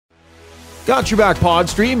Got Your Back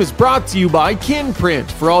Podstream is brought to you by Kinprint.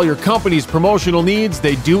 For all your company's promotional needs,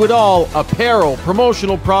 they do it all. Apparel,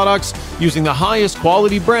 promotional products using the highest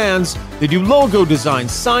quality brands. They do logo design,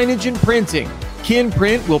 signage, and printing.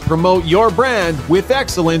 Kinprint will promote your brand with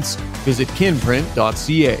excellence. Visit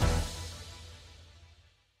kinprint.ca.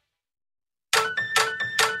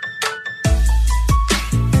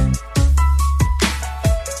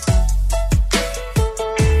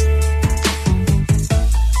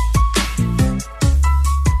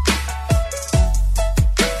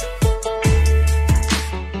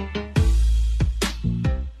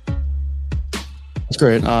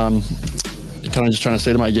 Great. Kind of just trying to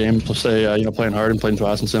stay to my game, stay, playing hard and playing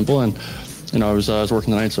fast and simple. And, I was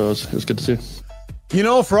working tonight, so it was good to see.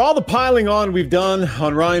 For all the piling on we've done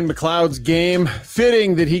on Ryan McLeod's game,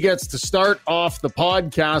 fitting that he gets to start off the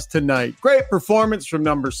podcast tonight. Great performance from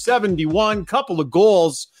number 71, couple of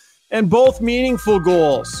goals, and both meaningful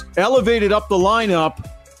goals. Elevated up the lineup,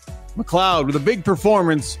 McLeod with a big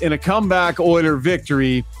performance in a comeback Oiler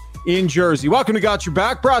victory in Jersey. Welcome to Got Your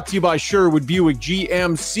Back, brought to you by Sherwood Buick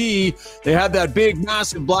GMC. They had that big,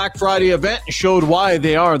 massive Black Friday event and showed why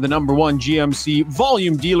they are the number one GMC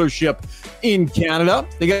volume dealership in Canada.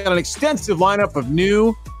 They got an extensive lineup of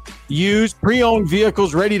new, used, pre-owned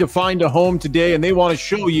vehicles ready to find a home today, and they want to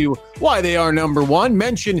show you why they are number one.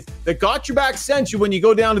 Mention that Got Your Back sent you when you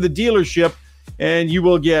go down to the dealership, and you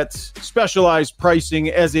will get specialized pricing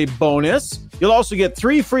as a bonus. You'll also get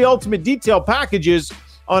 3 free Ultimate Detail packages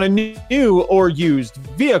on a new or used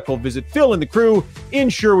vehicle. Visit Phil and the crew in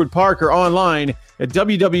Sherwood Park or online at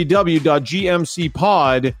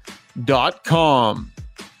www.gmcpod.com.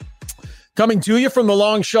 Coming to you from the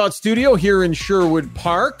Long Shot Studio here in Sherwood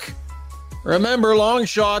Park. Remember, Long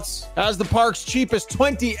Shots has the park's cheapest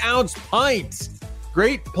 20-ounce pint.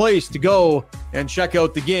 Great place to go and check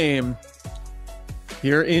out the game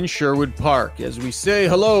here in Sherwood Park. As we say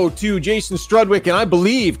hello to Jason Strudwick, and I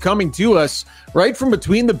believe coming to us right from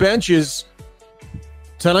between the benches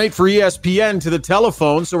tonight for ESPN to the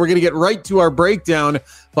telephone. So we're going to get right to our breakdown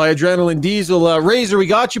by Adrenaline Diesel. Razor, we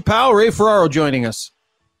got you, pal. Ray Ferraro joining us.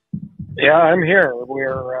 Yeah, I'm here.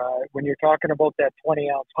 We're when you're talking about that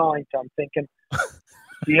 20-ounce pint, I'm thinking at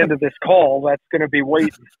the end of this call, that's going to be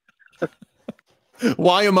waiting.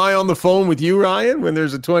 Why am I on the phone with you, Ryan, when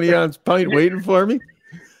there's a 20-ounce pint waiting for me?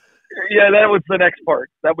 Yeah, that was the next part.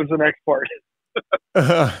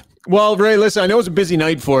 Well, Ray, listen, I know it's a busy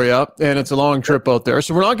night for you, and it's a long trip out there,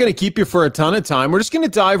 so we're not going to keep you for a ton of time. We're just going to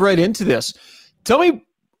dive right into this. Tell me,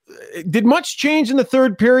 did much change in the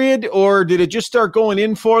third period, or did it just start going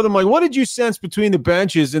in for them? Like, what did you sense between the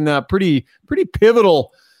benches in that pretty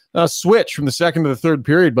pivotal switch from the second to the third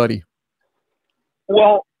period, buddy?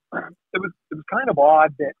 Well, it was kind of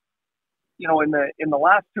odd that, in the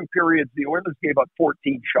last 2 periods, the Oilers gave up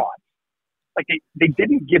 14 shots. Like they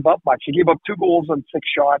didn't give up much. They gave up 2 goals on 6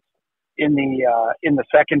 shots in the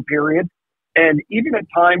second period, and even at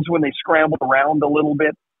times when they scrambled around a little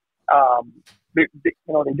bit, they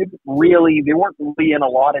weren't really in a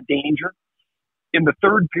lot of danger. In the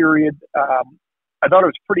third period, I thought it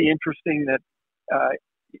was pretty interesting that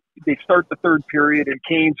they start the third period and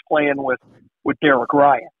Kane's playing with Derek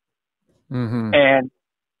Ryan. Mm-hmm. And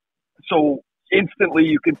so instantly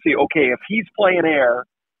you can see, okay, if he's playing air,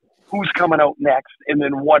 who's coming out next and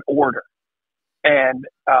in what order? And,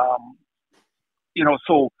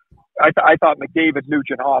 so I thought McDavid,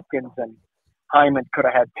 Nugent Hopkins, and Hyman could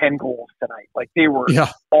have had 10 goals tonight. Like they were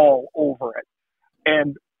all over it.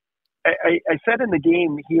 And I said in the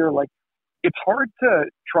game here, like, it's hard to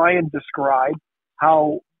try and describe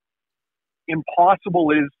how impossible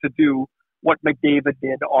it is to do what McDavid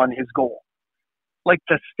did on his goal. Like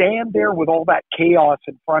to stand there with all that chaos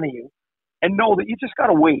in front of you and know that you just got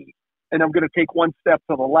to wait and I'm going to take one step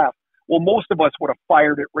to the left. Well, most of us would have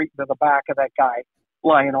fired it right into the back of that guy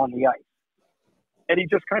lying on the ice. And he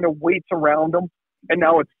just kind of waits around him. And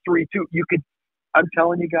now it's 3-2. I'm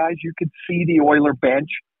telling you guys, you could see the Oiler bench.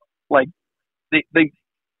 Like they if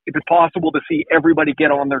it's possible to see everybody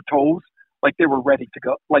get on their toes, like they were ready to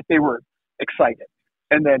go, like they were excited.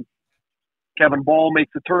 And then Kevin Ball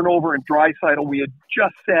makes a turnover, and Draisaitl, we had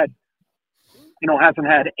just said, hasn't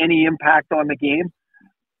had any impact on the game.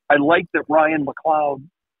 I like that Ryan McLeod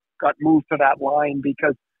got moved to that line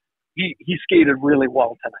because he skated really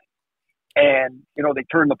well tonight. And, they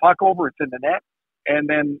turn the puck over, it's in the net. And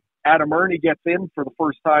then Adam Ernie gets in for the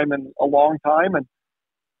first time in a long time, and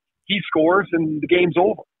he scores, and the game's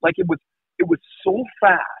over. Like it was so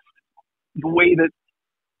fast the way that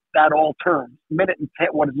all turned. Minute and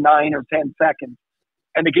 9 or 10 seconds,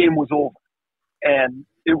 and the game was over. And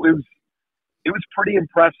it was pretty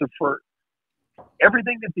impressive for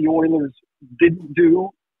everything that the Oilers didn't do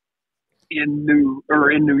in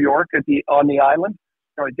New York on the island.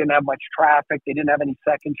 It didn't have much traffic. They didn't have any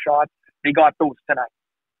second shots. They got those tonight.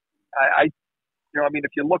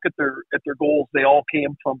 If you look at their goals, they all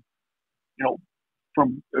came from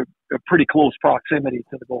a pretty close proximity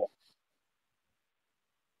to the goal.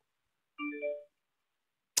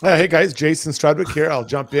 Hey guys, Jason Strudwick here. I'll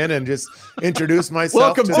jump in and just introduce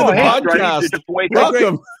myself. Welcome to the podcast.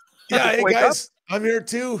 Welcome. Yeah, hey guys, I'm here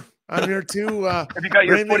too. Have you got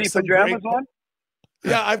your footy pajamas on?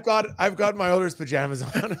 Yeah, I've got my Oilers pajamas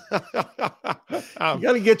on. You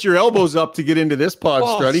got to get your elbows up to get into this pod,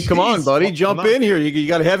 Struddy. Come on, buddy, jump in here. You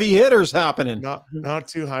got heavy hitters happening. Not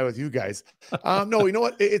too high with you guys. No, you know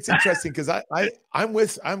what? It's interesting because I'm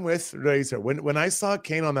with Razor. When I saw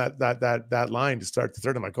Kane on that line to start the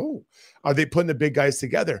third, I'm like, oh, are they putting the big guys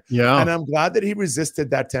together? Yeah, and I'm glad that he resisted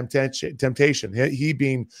that temptation. He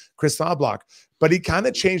being Chris Knobloch. But he kind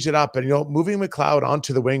of changed it up. And, moving McLeod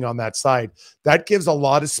onto the wing on that side, that gives a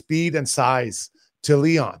lot of speed and size to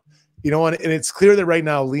Leon. And it's clear that right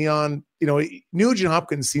now, Leon, Nugent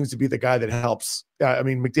Hopkins seems to be the guy that helps.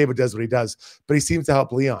 McDavid does what he does, but he seems to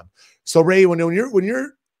help Leon. So, Ray, when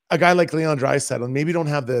you're a guy like Leon Draisaitl, and maybe you don't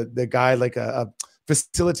have the guy like a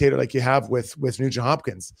facilitator like you have with Nugent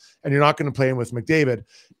Hopkins, and you're not going to play him with McDavid,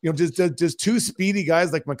 does two speedy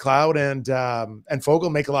guys like McLeod and Fogle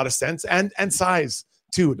make a lot of sense, and size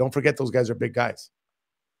too. Don't forget those guys are big guys.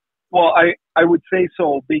 Well, I would say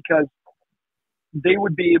so, because they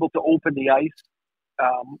would be able to open the ice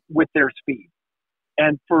with their speed.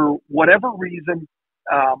 And for whatever reason,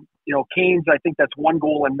 Kane's, I think that's 1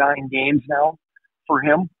 goal in 9 games now for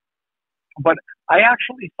him. But I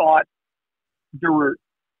actually thought there were,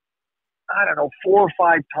 4 or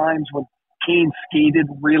 5 times when Kane skated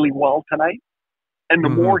really well tonight. And the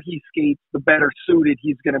more he skates, the better suited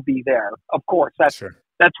he's going to be there. Of course, that's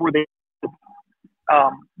where they.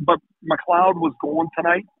 But McLeod was going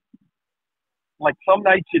tonight. Like some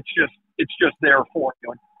nights, it's just there for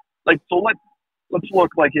you. So let's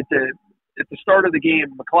look like at the start of the game.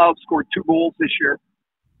 McLeod scored 2 goals this year,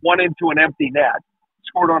 1 into an empty net.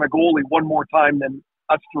 Scored on a goalie 1 more time than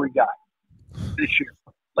us 3 guys this year.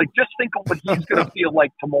 Just think of what he's going to feel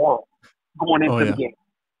like tomorrow going into the game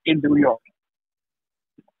in New York.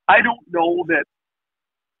 I don't know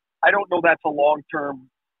that's a long-term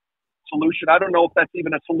solution. I don't know if that's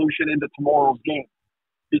even a solution into tomorrow's game,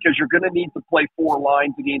 because you're going to need to play 4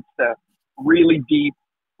 lines against a really deep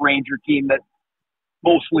Ranger team that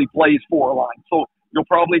mostly plays 4 lines. So you'll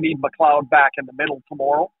probably need McLeod back in the middle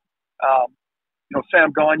tomorrow.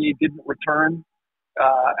 Sam Gagner didn't return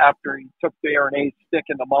after he took the RNA stick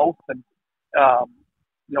in the mouth, and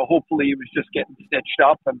hopefully he was just getting stitched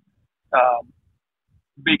up. And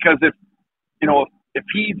because if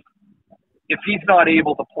he's not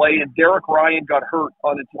able to play, and Derek Ryan got hurt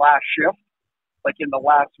on his last shift, like in the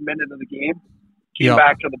last minute of the game, came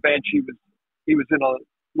back to the bench, he was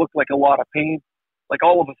looked like a lot of pain. Like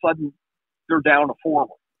all of a sudden they're down a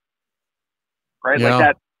forward, right? Yeah.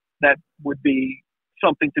 Like that would be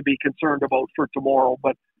something to be concerned about for tomorrow.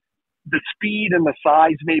 But the speed and the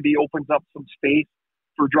size maybe opens up some space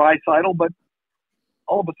for Draisaitl, but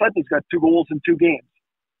all of a sudden he's got 2 goals in 2 games.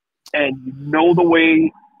 And the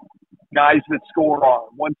way guys that score are.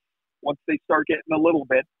 Once they start getting a little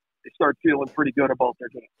bit, they start feeling pretty good about their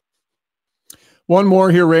game. One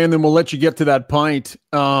more here, Ray, and then we'll let you get to that pint.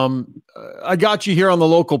 I got you here on the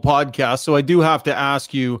local podcast, so I do have to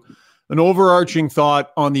ask you an overarching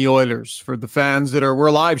thought on the Oilers for the fans that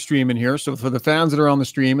we're live streaming here. So for the fans that are on the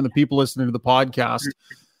stream and the people listening to the podcast,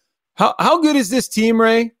 how good is this team,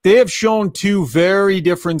 Ray? They have shown 2 very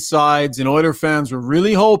different sides, and Oiler fans were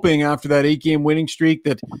really hoping after that 8-game winning streak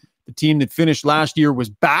that the team that finished last year was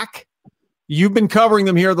back. You've been covering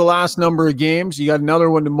them here the last number of games. You got another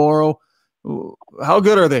one tomorrow. How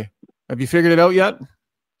good are they? Have you figured it out yet?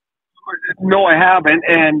 No, I haven't.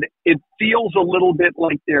 And it feels a little bit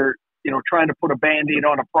like they're, trying to put a Band-Aid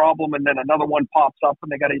on a problem, and then another one pops up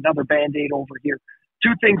and they got another Band-Aid over here.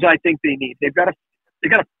 2 things I think they need. They got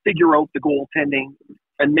to figure out the goaltending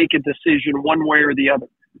and make a decision one way or the other.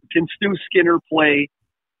 Can Stu Skinner play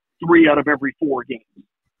 3 out of every 4 games?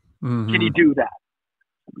 Can he do that?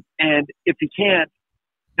 And if he can't,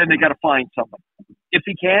 then they got to find somebody. If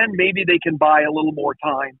he can, maybe they can buy a little more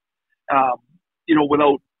time,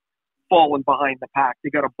 without falling behind the pack. They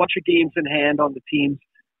got a bunch of games in hand on the teams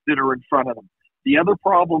that are in front of them. The other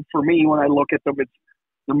problem for me when I look at them, it's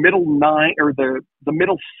the middle 9 or the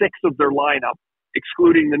middle 6 of their lineup,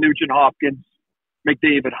 excluding the Nugent Hopkins,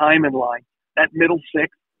 McDavid, Hyman line. That middle 6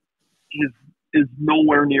 is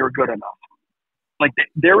nowhere near good enough. Like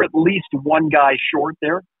they're at least one guy short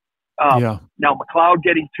there. Now McLeod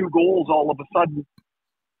getting 2 goals all of a sudden,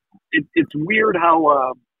 it's weird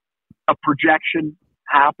how a projection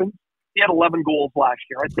happens. He had 11 goals last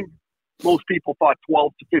year. I think most people thought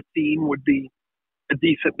 12 to 15 would be a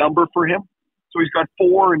decent number for him. So he's got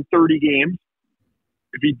 4 in 30 games.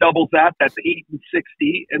 If he doubles that, that's 8 in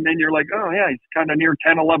 60. And then you're like, oh yeah, he's kind of near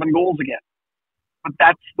 10, 11 goals again. But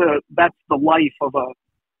that's the life of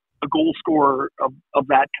a goal scorer of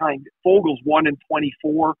that kind. Fogel's 1 in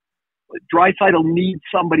 24. Draisaitl needs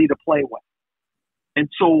somebody to play with. And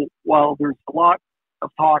so while there's a lot of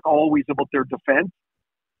talk always about their defense,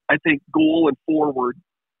 I think goal and forward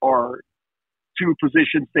are 2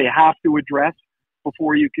 positions they have to address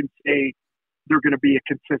before you can say they're going to be a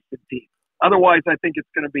consistent team. Otherwise, I think it's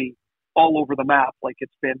going to be all over the map like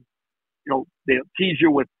it's been. They'll tease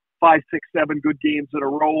you with 5, 6, 7 good games in a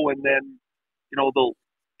row, and then, the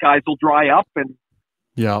guys will dry up and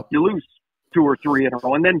you lose 2 or 3 in a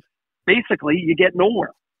row. And then basically you get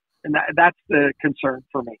nowhere. And that's the concern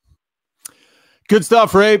for me. Good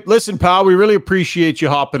stuff, Ray. Listen, pal, we really appreciate you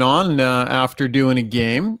hopping on after doing a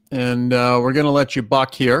game, and we're going to let you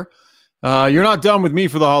buck here. You're not done with me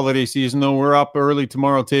for the holiday season, though. We're up early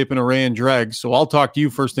tomorrow taping a Ray and Dregs, so I'll talk to you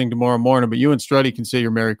first thing tomorrow morning, but you and Struddy can say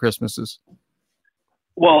your Merry Christmases.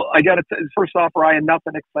 Well, I got to first off, Ryan,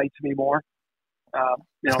 nothing excites me more. I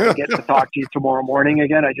get to talk to you tomorrow morning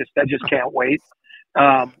again. I just can't wait.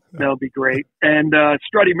 That'll be great. And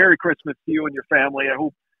Struddy, Merry Christmas to you and your family. I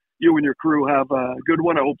hope you and your crew have a good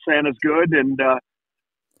one. I hope Santa's good, and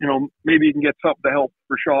maybe you can get something to help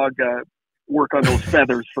Rashog work on those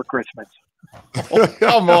feathers for Christmas. Oh,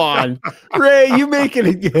 come on, Ray! You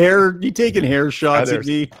taking hair shots at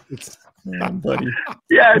me, buddy?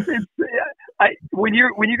 Yeah, when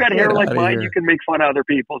you got hair like mine, you can make fun of other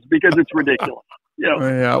people's because it's ridiculous.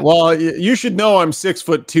 Yeah. Well, you should know I'm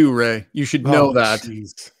 6'2", Ray. You should know that.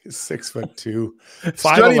 Geez. 6'2",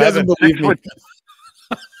 5'11". Doesn't believe me.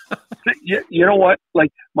 You know what?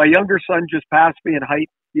 Like my younger son just passed me in height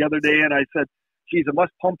the other day, and I said, "Geez, it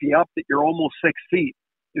must pump you up that you're almost 6 feet."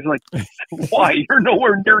 He's like, "Why? You're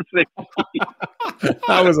nowhere near 6 feet."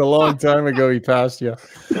 That was a long time ago. He passed you.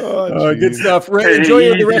 Good stuff, Ray.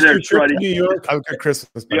 Enjoy the rest of your trip to New York. Have a good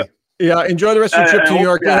Christmas, buddy. Yeah, enjoy the rest of your trip to New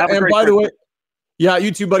York. And by the way. Yeah,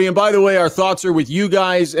 you too, buddy. And by the way, our thoughts are with you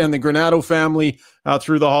guys and the Granato family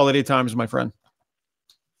through the holiday times, my friend.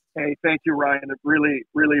 Hey, thank you, Ryan. I really,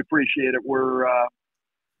 really appreciate it. We're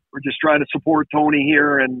just trying to support Tony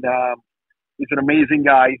here, and he's an amazing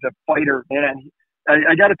guy. He's a fighter, man.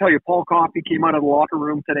 I got to tell you, Paul Coffey came out of the locker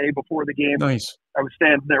room today before the game. Nice. I was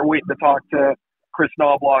standing there waiting to talk to Chris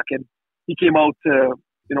Knobloch, and he came out to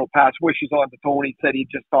pass wishes on to Tony. Said he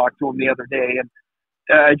just talked to him the other day,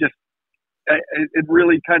 and it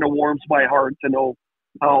really kind of warms my heart to know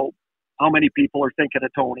how many people are thinking of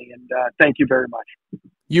Tony. And thank you very much.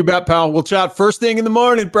 You bet, pal. We'll chat first thing in the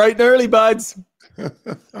morning, bright and early, buds.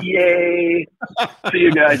 Yay. See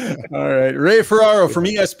you guys. All right. Ray Ferraro from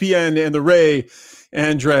ESPN and the Ray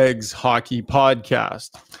and Dregs Hockey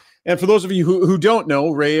Podcast. And for those of you who don't know,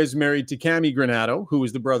 Ray is married to Cami Granato, who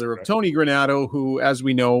is the brother of Tony Granato, who, as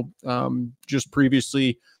we know, just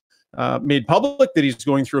previously made public that he's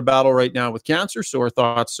going through a battle right now with cancer. So our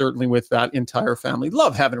thoughts certainly with that entire family.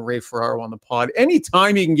 Love having Ray Ferraro on the pod.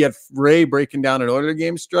 Anytime you can get Ray breaking down an Oilers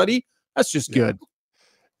game, Struddy, that's just good.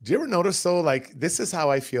 Do you ever notice though, like this is how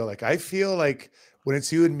I feel? Like I feel like when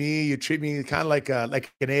it's you and me, you treat me kind of like an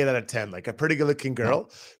 8 out of 10, like a pretty good looking girl.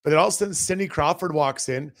 But then all of a sudden Cindy Crawford walks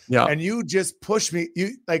in and you just push me,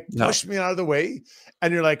 push me out of the way.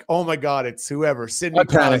 And you're like, oh my God, it's whoever, Cindy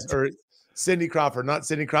Crawford, not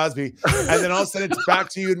Sidney Crosby. And then all of a sudden it's back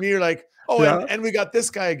to you and me. You're like, oh, and we got this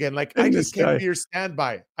guy again. Like, I just can't be your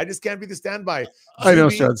standby. I just can't be the standby. I know,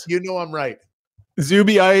 Shuds. You know I'm right.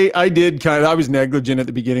 Zuby, I was negligent at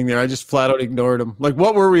the beginning there. I just flat out ignored him. Like,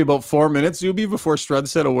 what were we, about 4 minutes, Zuby, before Strud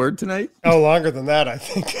said a word tonight? Oh, longer than that, I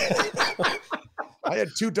think. I had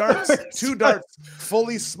two darts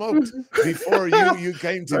fully smoked before you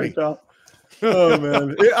came to me. Oh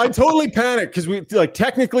man, I totally panicked because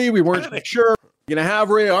technically we weren't sure gonna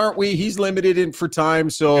have Ray, aren't we? He's limited for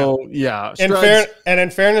time, so yeah.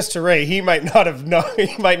 In fairness to Ray, he might not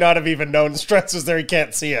have even known Struts was there. He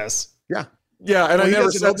can't see us. Yeah, and I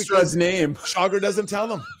never said Strud's name. Shogger doesn't tell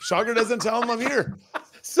him. I'm here.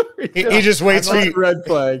 Sorry, he just waits for you. Red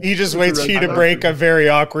flag. He just waits for you to break a very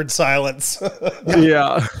awkward silence.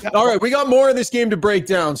 Yeah. All right, we got more of this game to break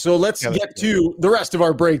down. So let's get to the rest of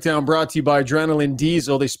our breakdown, brought to you by Adrenaline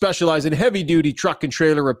Diesel. They specialize in heavy-duty truck and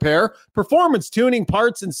trailer repair, performance tuning,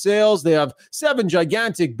 parts, and sales. They have 7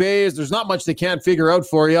 gigantic bays. There's not much they can't figure out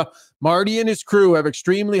for you. Marty and his crew have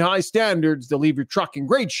extremely high standards. They'll leave your truck in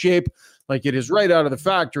great shape like it is right out of the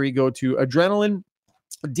factory. Go to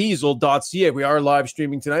adrenalinediesel.ca. We are live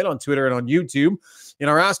streaming tonight on Twitter and on YouTube. In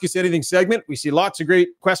our Ask Us Anything segment, we see lots of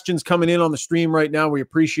great questions coming in on the stream right now. We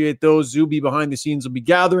appreciate those. Zuby behind the scenes will be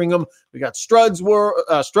gathering them. We got Struddy's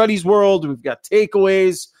World. We've got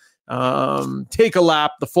takeaways. Take a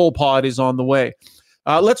lap. The full pod is on the way.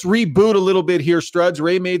 Let's reboot a little bit here, Struds.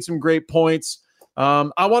 Ray made some great points.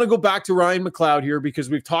 I want to go back to Ryan McLeod here because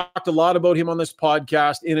we've talked a lot about him on this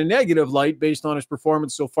podcast in a negative light based on his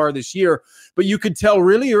performance so far this year. But you could tell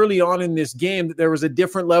really early on in this game that there was a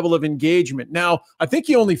different level of engagement. Now, I think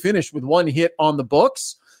he only finished with 1 hit on the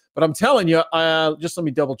books, but I'm telling you, just let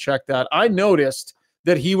me double check that. I noticed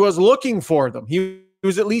that he was looking for them. He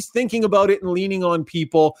was at least thinking about it and leaning on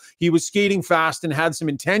people. He was skating fast and had some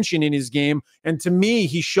intention in his game. And to me,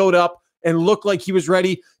 he showed up and looked like he was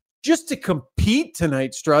ready just to compete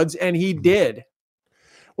tonight, Struds, and he did.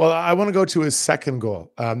 Well, I want to go to his second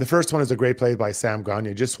goal. The first one is a great play by Sam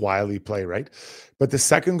Gagner, just wily play, right? But the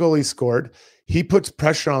second goal he scored, he puts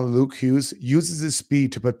pressure on Luke Hughes, uses his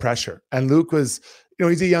speed to put pressure. And Luke was,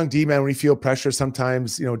 he's a young D-man. When you feel pressure,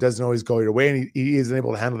 sometimes, it doesn't always go your way, and he isn't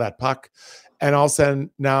able to handle that puck. And all of a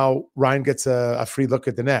sudden, now Ryan gets a free look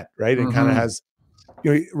at the net, right? And kind of has,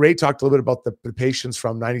 Ray talked a little bit about the patience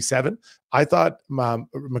from 97. I thought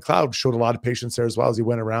McLeod showed a lot of patience there as well as he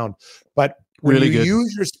went around. But when you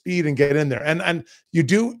use your speed and get in there, and you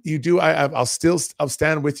do, I'll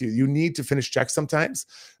stand with you. You need to finish checks sometimes.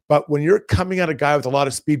 But when you're coming at a guy with a lot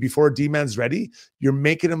of speed before D-man's ready, you're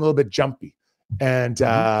making him a little bit jumpy. And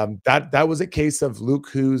that was a case of Luke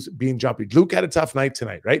Hughes being jumpy. Luke had a tough night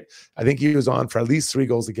tonight, right? I think he was on for at least 3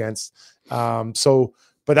 goals against.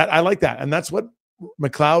 But I like that. And that's what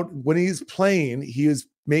McLeod, when he's playing, he is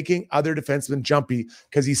making other defensemen jumpy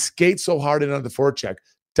because he skates so hard in on the forecheck.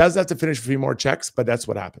 Does have to finish a few more checks, but that's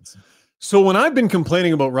what happens. So when I've been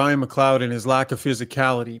complaining about Ryan McLeod and his lack of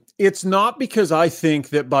physicality, it's not because I think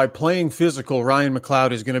that by playing physical, Ryan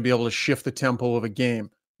McLeod is going to be able to shift the tempo of a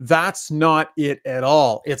game. That's not it at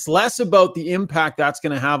all. It's less about the impact that's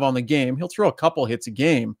going to have on the game. He'll throw a couple hits a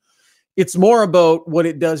game. It's more about what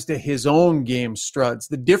it does to his own game, Struds.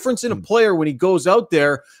 The difference in a player when he goes out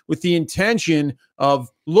there with the intention of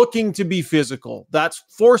looking to be physical, that's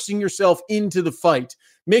forcing yourself into the fight,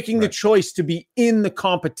 making the choice to be in the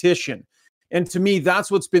competition. And to me,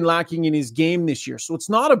 that's what's been lacking in his game this year. So it's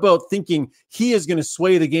not about thinking he is going to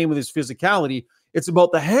sway the game with his physicality. It's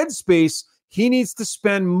about the headspace he needs to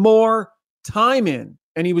spend more time in.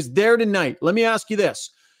 And he was there tonight. Let me ask you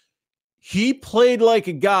this. He played like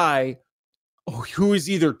a guy who is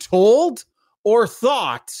either told or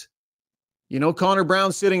thought, Connor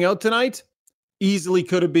Brown sitting out tonight easily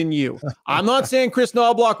could have been you. I'm not saying Chris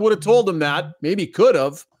Knobloch would have told him that. Maybe could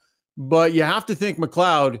have, but you have to think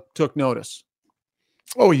McLeod took notice.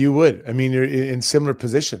 Oh, you would. I mean, you're in similar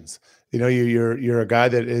positions. You're a guy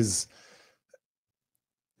that is,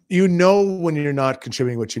 when you're not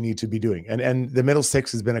contributing what you need to be doing. And the middle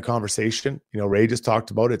six has been a conversation. Ray just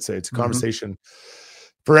talked about it. It's a conversation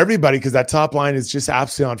for everybody because that top line is just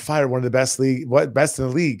absolutely on fire. One of the best in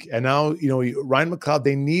the league. And now, Ryan McLeod,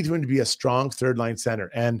 they need him to be a strong third line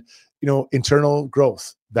center and, internal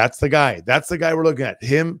growth. That's the guy. That's the guy we're looking at.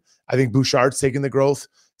 Him, I think Bouchard's taking the growth.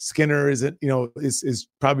 Skinner isn't, is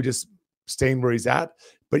probably just staying where he's at.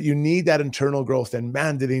 But you need that internal growth. And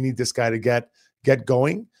man, do they need this guy to get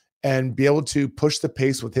going and be able to push the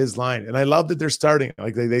pace with his line. And I love that they're starting.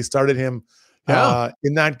 Like they started him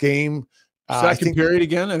in that game. Second period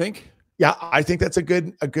again, I think. Yeah, I think that's a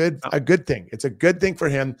good thing. It's a good thing for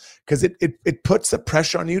him because it puts the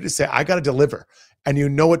pressure on you to say, I got to deliver. And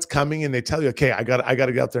it's coming and they tell you, okay, I got to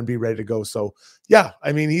get out there and be ready to go. So yeah,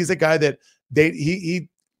 I mean, he's a guy that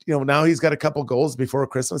now he's got a couple goals before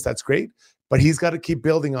Christmas. That's great. But he's got to keep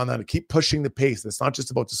building on that and keep pushing the pace. It's not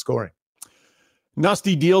just about the scoring.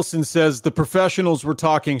 Nasty Dielson says the professionals were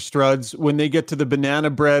talking, Struds. When they get to the banana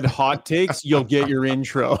bread hot takes, you'll get your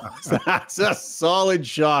intro. That's a solid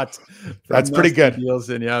shot. That's pretty good.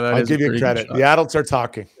 Dielson. Yeah, I'll give you credit. The adults are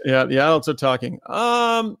talking. Yeah, the adults are talking.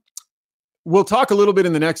 We'll talk a little bit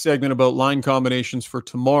in the next segment about line combinations for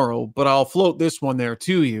tomorrow, but I'll float this one there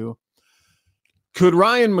to you. Could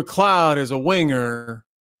Ryan McLeod as a winger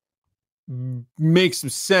make some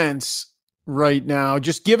sense right now,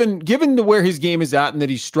 just given where his game is at and that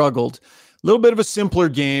he's struggled. A little bit of a simpler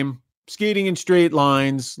game, skating in straight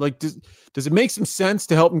lines. Like, does it make some sense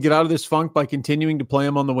to help him get out of this funk by continuing to play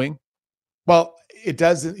him on the wing? Well, it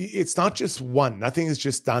does. It's not just one. Nothing is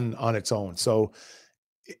just done on its own. So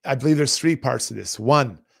I believe there's three parts to this.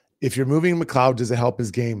 One, if you're moving McLeod, does it help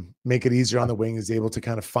his game, make it easier on the wing? Is he able to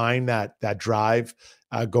kind of find that drive,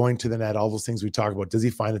 going to the net, all those things we talk about? Does he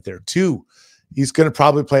find it there? Two, he's going to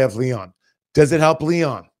probably play off Leon. Does it help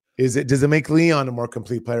Leon? Does it make Leon a more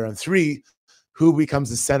complete player? And three, who becomes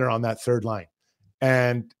the center on that third line?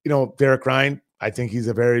 And, Derek Ryan, I think he's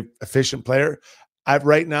a very efficient player.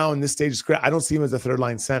 Right now in this stage of his career, I don't see him as a third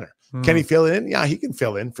line center. Can he fill in? Yeah, he can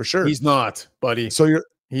fill in for sure. He's not, buddy. So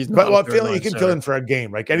he can fill in for a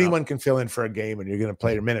game. Like anyone Yeah. can fill in for a game and you're going to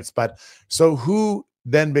play your minutes. But so who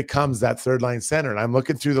then becomes that third line center? And I'm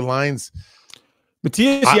looking through the lines.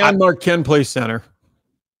 Matthias Janmark can play center.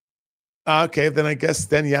 Okay, then I guess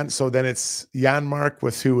then it's Janmark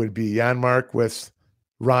with who would be Janmark with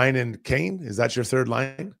Ryan and Kane. Is that your third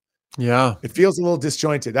line? Yeah. It feels a little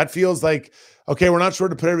disjointed. That feels like, okay, we're not sure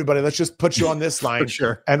to put everybody. Let's just put you on this line,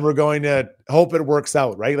 sure. And we're going to hope it works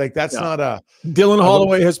out, right? Like that's not a. Dylan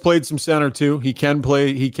Holloway has played some center too. He can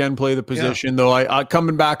play the position, though. I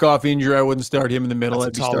coming back off injury, I wouldn't start him in the middle.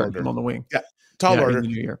 I'd be starting him on the wing. Yeah, tall order. In the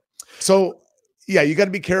new year. So yeah, you got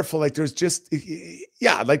to be careful. Like there's just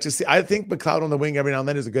I'd like to see. I think McLeod on the wing every now and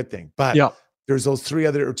then is a good thing, but there's those two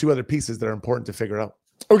other pieces that are important to figure out.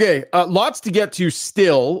 Okay, lots to get to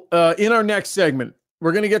still. In our next segment,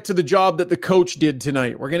 we're going to get to the job that the coach did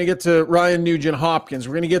tonight. We're going to get to Ryan Nugent-Hopkins.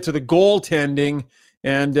 We're going to get to the goaltending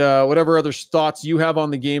and whatever other thoughts you have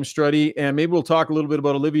on the game, Struddy. And maybe we'll talk a little bit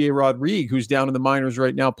about Olivier Rodrigue, who's down in the minors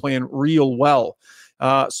right now playing real well.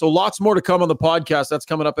 So lots more to come on the podcast. That's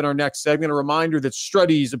coming up in our next segment. A reminder that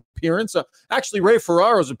Struddy's appearance, actually Ray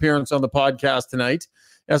Ferraro's appearance on the podcast tonight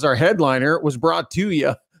as our headliner, was brought to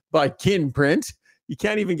you by Kinprint. You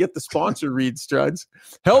can't even get the sponsor read, Struds.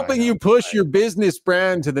 Helping you push your business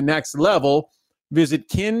brand to the next level. Visit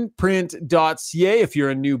kinprint.ca. If you're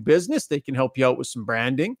a new business, they can help you out with some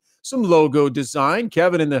branding, some logo design.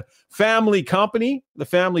 Kevin and the family company, the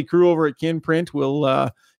family crew over at Kinprint will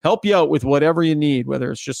help you out with whatever you need,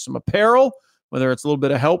 whether it's just some apparel, whether it's a little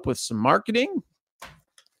bit of help with some marketing,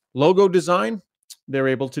 logo design. They're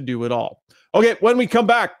able to do it all. Okay, when we come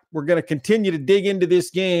back, we're going to continue to dig into this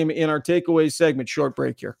game in our takeaway segment. Short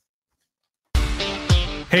break here.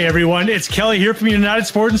 Hey everyone, it's Kelly here from United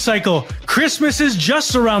Sport & Cycle. Christmas is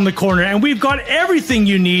just around the corner and we've got everything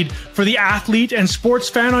you need for the athlete and sports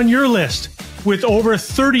fan on your list. With over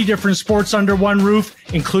 30 different sports under one roof,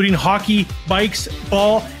 including hockey, bikes,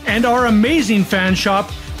 ball, and our amazing fan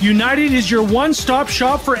shop, United is your one-stop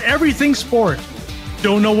shop for everything sport.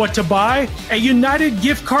 Don't know what to buy? A United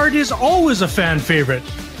gift card is always a fan favorite.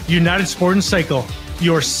 United Sport & Cycle,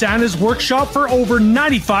 your Santa's workshop for over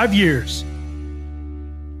 95 years.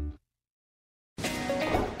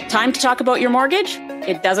 Time to talk about your mortgage?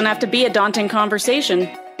 It doesn't have to be a daunting conversation.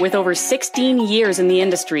 With over 16 years in the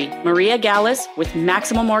industry, Maria Gallus with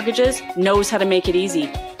Maximum Mortgages knows how to make it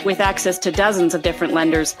easy. With access to dozens of different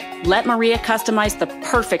lenders, let Maria customize the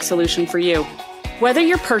perfect solution for you. Whether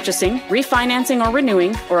you're purchasing, refinancing, or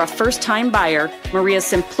renewing, or a first-time buyer, Maria's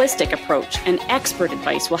simplistic approach and expert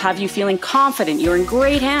advice will have you feeling confident you're in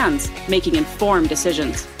great hands, making informed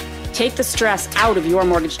decisions. Take the stress out of your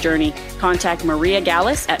mortgage journey. Contact Maria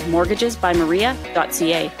Gallus at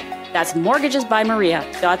mortgagesbymaria.ca. That's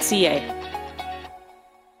mortgagesbymaria.ca.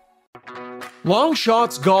 Long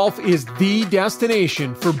Shots Golf is the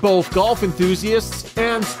destination for both golf enthusiasts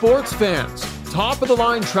and sports fans.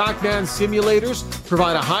 Top-of-the-line TrackMan simulators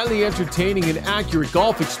provide a highly entertaining and accurate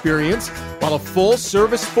golf experience, while a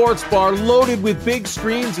full-service sports bar loaded with big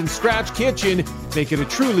screens and scratch kitchen make it a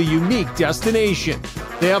truly unique destination.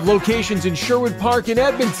 They have locations in Sherwood Park and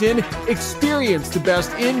Edmonton. Experience the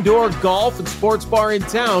best indoor golf and sports bar in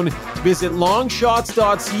town. Visit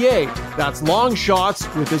longshots.ca. That's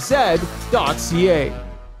longshots with a Z.ca.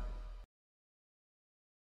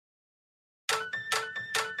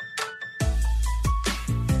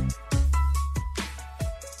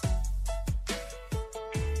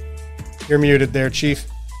 You're muted there, Chief.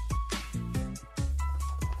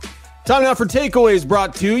 Time now for takeaways,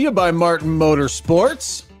 brought to you by Martin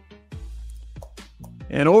Motorsports.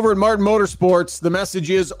 And over at Martin Motorsports, the message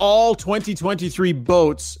is all 2023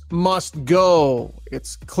 boats must go.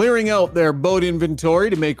 It's clearing out their boat inventory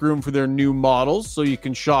to make room for their new models, so you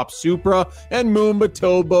can shop Supra and Moomba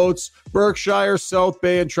towboats, Berkshire, South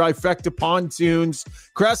Bay, and Trifecta pontoons,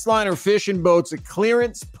 Crestliner fishing boats at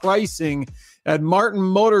clearance pricing. at Martin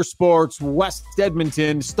Motorsports, West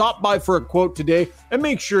Edmonton. Stop by for a quote today and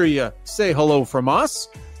make sure you say hello from us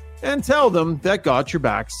and tell them that Got Your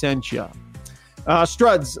Back sent you.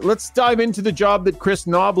 Struds, let's dive into the job that Chris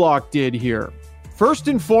Knobloch did here. First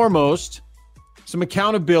and foremost, some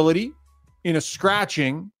accountability in a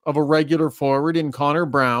scratching of a regular forward in Connor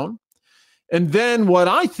Brown. And then what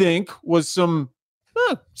I think was some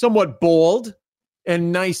somewhat bold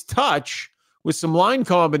and nice touch with some line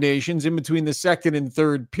combinations in between the second and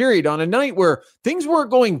third period on a night where things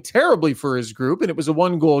weren't going terribly for his group and it was a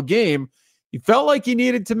 1-goal game. He felt like he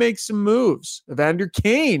needed to make some moves. Evander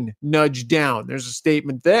Kane nudged down. There's a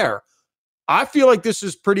statement there. I feel like this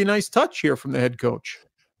is pretty nice touch here from the head coach.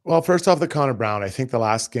 Well, first off, the Connor Brown, I think the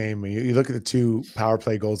last game, you look at the 2 power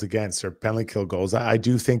play goals against or penalty kill goals, I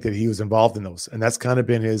do think that he was involved in those. And that's kind of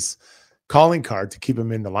been his calling card to keep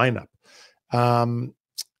him in the lineup.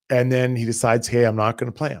 And then he decides, hey, I'm not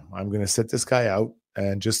going to play him. I'm going to sit this guy out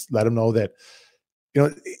and just let him know that,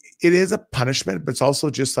 it is a punishment, but it's also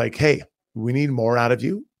just like, hey, we need more out of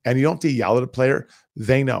you. And you don't have to yell at a player.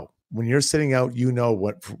 They know. When you're sitting out,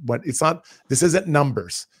 what it's not, this isn't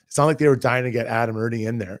numbers. It's not like they were dying to get Adam Ernie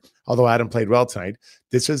in there, although Adam played well tonight.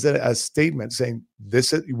 This is a statement saying,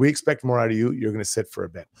 we expect more out of you. You're going to sit for a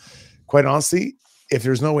bit. Quite honestly, if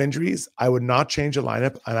there's no injuries, I would not change the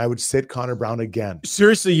lineup, and I would sit Connor Brown again.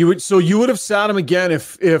 Seriously, you would have sat him again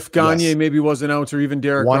if Gagne maybe wasn't out, or even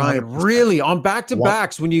Derek Ryan. Really, on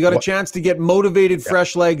back-to-backs when you got a chance to get motivated,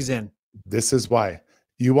 fresh legs in. This is why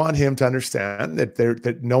you want him to understand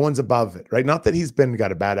that no one's above it, right? Not that he's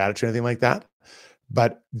got a bad attitude or anything like that,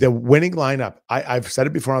 but the winning lineup. I've said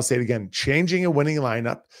it before. I'll say it again. Changing a winning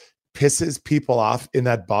lineup pisses people off in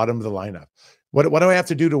that bottom of the lineup. What do I have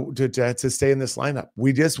to do to stay in this lineup?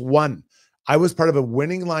 We just won. I was part of a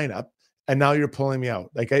winning lineup, and now you're pulling me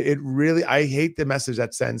out. Like I hate the message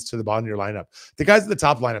that sends to the bottom of your lineup. The guys at the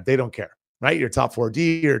top lineup, they don't care, right? Your top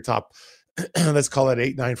 4D, your top, let's call it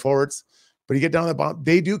 8-9 forwards. But you get down to the bottom,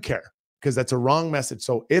 they do care because that's a wrong message.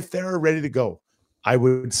 So if they're ready to go, I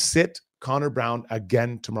would sit Connor Brown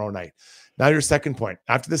again tomorrow night. Now your second point.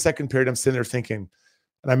 After the second period, I'm sitting there thinking,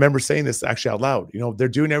 and I remember saying this actually out loud, they're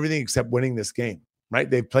doing everything except winning this game, right?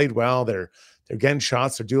 They've played well. They're getting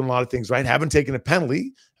shots. They're doing a lot of things right. Haven't taken a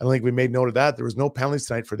penalty. I don't think we made note of that. There was no penalties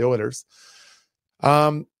tonight for the Oilers.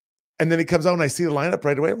 And then he comes out and I see the lineup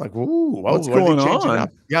right away. I'm like, ooh, what's going on?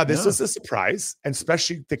 Yeah, this is a surprise, and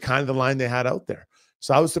especially the kind of the line they had out there.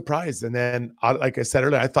 So I was surprised. And then, like I said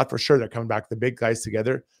earlier, I thought for sure they're coming back, the big guys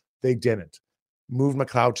together. They didn't. Move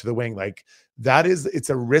McLeod to the wing. Like it's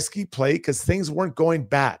a risky play because things weren't going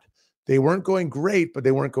bad. They weren't going great, but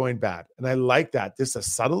they weren't going bad. And I like that. This is a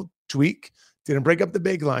subtle tweak. Didn't break up the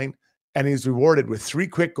big line. And he's rewarded with 3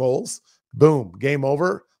 quick goals. Boom. Game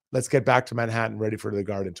over. Let's get back to Manhattan ready for the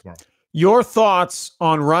Garden tomorrow. Your thoughts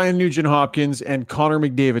on Ryan Nugent-Hopkins and Connor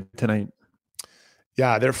McDavid tonight?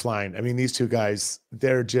 Yeah, they're flying. I mean, these 2 guys,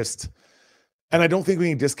 they're just... And I don't think we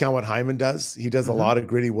can discount what Hyman does. He does a lot of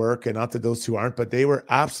gritty work, and not that those 2 aren't, but they were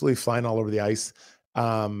absolutely flying all over the ice.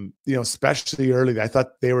 Especially early. I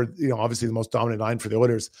thought they were, obviously the most dominant line for the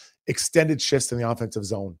Oilers. Extended shifts in the offensive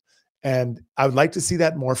zone. And I would like to see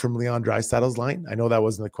that more from Leon Draisaitl's line. I know that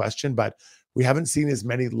wasn't the question, but we haven't seen as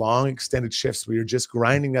many long extended shifts where you're just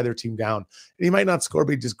grinding the other team down. And you might not score,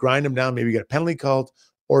 but you just grind them down, maybe get a penalty called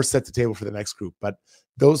or set the table for the next group. But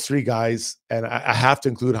those 3 guys, and I have to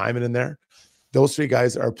include Hyman in there, those 3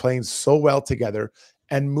 guys are playing so well together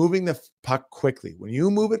and moving the puck quickly. When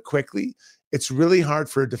you move it quickly, it's really hard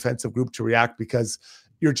for a defensive group to react because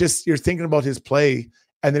you're thinking about his play,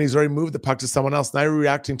 and then he's already moved the puck to someone else. Now you're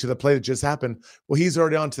reacting to the play that just happened. Well, he's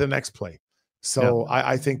already on to the next play. So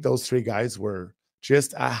I think those 3 guys were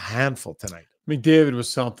just a handful tonight. McDavid was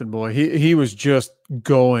something, boy. He was just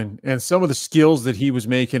going. And some of the skills that he was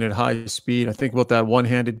making at high speed, I think about that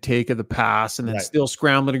one-handed take of the pass and then still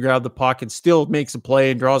scrambling to grab the puck and still makes a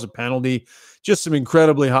play and draws a penalty. Just some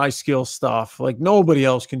incredibly high skill stuff. Like nobody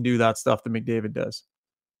else can do that stuff that McDavid does.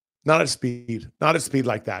 Not at speed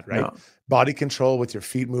like that, right? No. Body control with your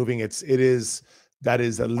feet moving. That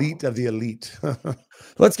is elite of the elite.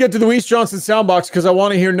 Let's get to the Weiss Johnson soundbox because I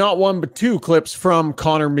want to hear not 1 but 2 clips from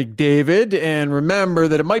Connor McDavid. And remember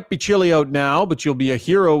that it might be chilly out now, but you'll be a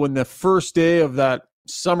hero when the first day of that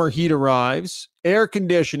summer heat arrives. Air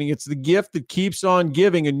conditioning, it's the gift that keeps on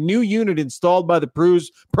giving. A new unit installed by the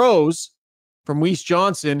pros from Weiss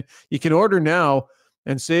Johnson. You can order now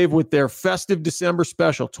and save with their festive December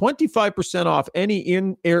special. 25% off any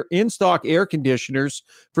in-stock air conditioners.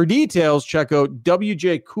 For details, check out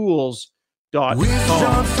wjcools.com.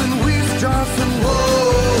 Weiss Johnson,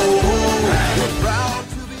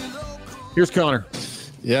 Here's Connor.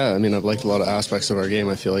 Yeah, I mean, I've liked a lot of aspects of our game.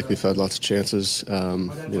 I feel like we've had lots of chances.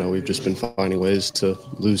 We've just been finding ways to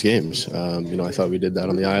lose games. I thought we did that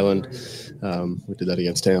on the island. We did that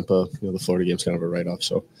against Tampa. The Florida game's kind of a write-off.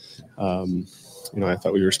 So, I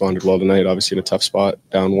thought we responded well tonight, obviously in a tough spot,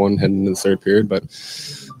 down one heading into the third period. But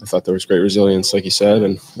I thought there was great resilience, like you said,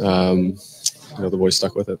 and, the boys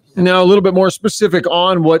stuck with it. And now a little bit more specific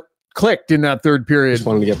on what clicked in that third period. Just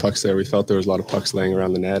wanted to get pucks there. We felt there was a lot of pucks laying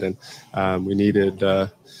around the net, and we needed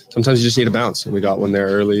sometimes you just need a bounce, and we got one there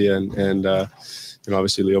early, and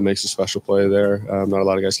obviously Leo makes a special play there. Not a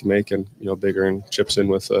lot of guys can make, and Bigger and chips in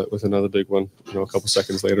with another big one a couple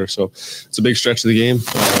seconds later. So it's a big stretch of the game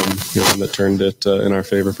that turned it in our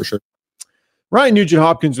favor for sure. Ryan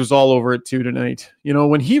Nugent-Hopkins was all over it too tonight.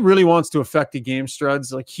 When he really wants to affect a game,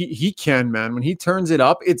 Struds, like he can, man. When he turns it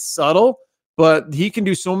up, it's subtle, but he can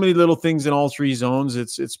do so many little things in all three zones.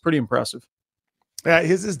 It's pretty impressive. Yeah,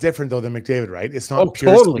 his is different though than McDavid, right? It's not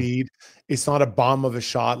pure speed. It's not a bomb of a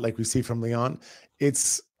shot like we see from Leon.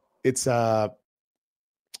 It's a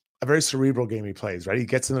very cerebral game he plays, right? He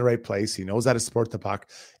gets in the right place. He knows how to support the puck,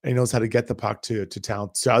 and he knows how to get the puck to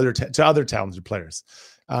other talented players.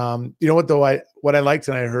 You know what though? What I liked,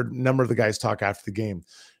 and I heard a number of the guys talk after the game.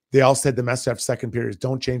 They all said the message after second period is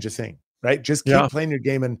don't change a thing, right? Just keep playing your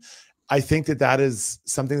game. And I think that is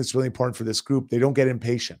something that's really important for this group. They don't get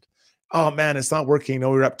impatient. Oh man, it's not working.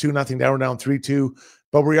 No, we're up 2-0, now we're down 3-2,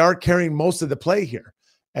 but we are carrying most of the play here.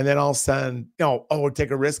 And then all of a sudden,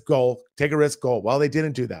 take a risk goal. Well, they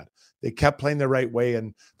didn't do that. They kept playing the right way,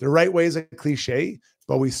 and the right way is a cliche,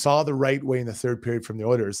 but we saw the right way in the third period from the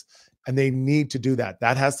Oilers, and they need to do that.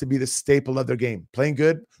 That has to be the staple of their game.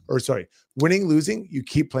 Winning, losing, you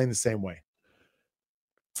keep playing the same way.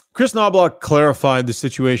 Chris Knobloch clarified the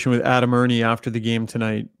situation with Adam Ernie after the game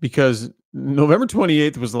tonight, because November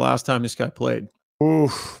 28th was the last time this guy played. Ooh,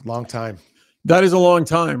 long time. That is a long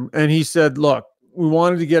time. And he said, look, we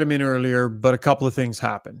wanted to get him in earlier, but a couple of things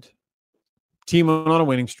happened. Team went on a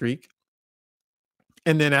winning streak,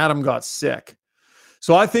 and then Adam got sick.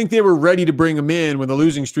 So I think they were ready to bring him in when the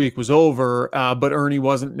losing streak was over, but Ernie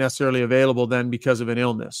wasn't necessarily available then because of an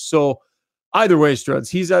illness. So either way, Struds,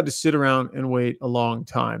 he's had to sit around and wait a long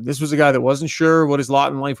time. This was a guy that wasn't sure what his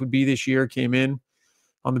lot in life would be this year, came in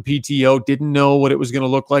on the PTO, didn't know what it was going to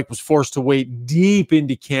look like, was forced to wait deep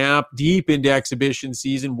into camp, deep into exhibition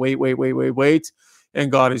season, wait,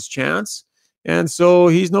 and got his chance. And so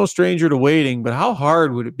he's no stranger to waiting, but how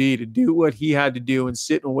hard would it be to do what he had to do and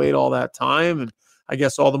sit and wait all that time? And I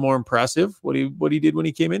guess all the more impressive what he did when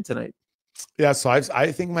he came in tonight. Yeah, so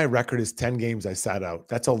I think my record is 10 games I sat out.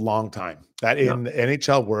 That's a long time. That in the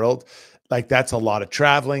NHL world, like that's a lot of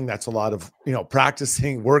traveling. That's a lot of,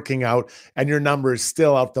 practicing, working out, and your number is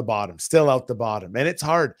still out the bottom. And it's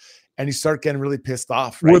hard. And you start getting really pissed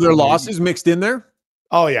off. Right? Were there losses mixed in there?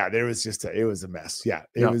 Oh yeah, there was it was a mess. Yeah,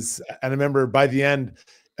 it was. And I remember by the end,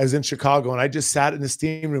 I was in Chicago and I just sat in the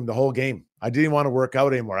steam room the whole game. I didn't want to work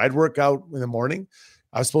out anymore. I'd work out in the morning.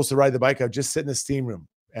 I was supposed to ride the bike. I would just sit in the steam room.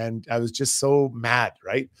 And I was just so mad,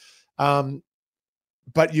 right?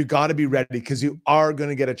 But you got to be ready because you are going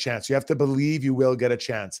to get a chance. You have to believe you will get a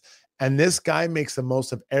chance. And this guy makes the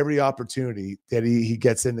most of every opportunity that he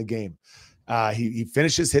gets in the game. He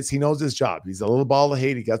finishes hits. He knows his job. He's a little ball of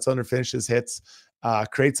hate. He gets under, finishes hits,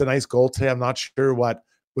 creates a nice goal today. I'm not sure what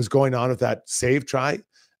was going on with that save try.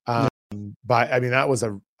 But I mean, that was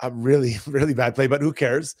a really, really bad play, but who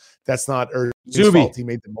cares? That's not his fault. He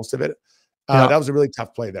made the most of it. That was a really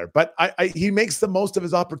tough play there, but he makes the most of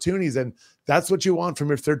his opportunities, and that's what you want from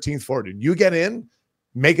your 13th forward. You get in,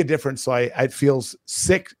 make a difference. So it feels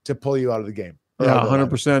sick to pull you out of the game. Yeah,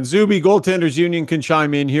 100%. Zuby, Goaltenders Union can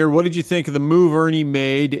chime in here. What did you think of the move Ernie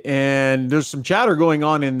made? And there's some chatter going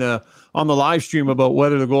on on the live stream about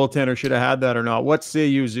whether the goaltender should have had that or not. What say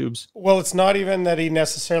you, Zoobs? Well, it's not even that he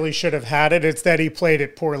necessarily should have had it. It's that he played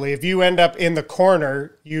it poorly. If you end up in the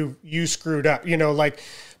corner, you screwed up.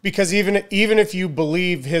 Because even if you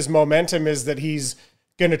believe his momentum is that he's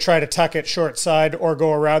going to try to tuck it short side or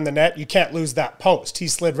go around the net, you can't lose that post. He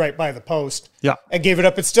slid right by the post and gave it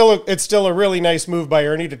up. It's still a really nice move by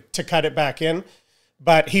Ernie to cut it back in,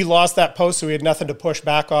 but he lost that post, so he had nothing to push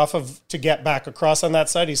back off of to get back across on that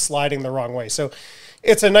side. He's sliding the wrong way. So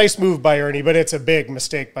it's a nice move by Ernie, but it's a big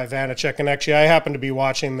mistake by Vanacek. And actually, I happened to be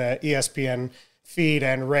watching the ESPN feed,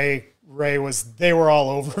 and they were all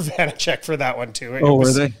over Vanacek for that one too.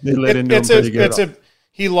 Were they? They let into him pretty good.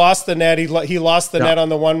 He lost the net. He lost the net on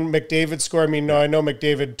the one McDavid score. I mean, I know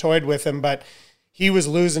McDavid toyed with him, but he was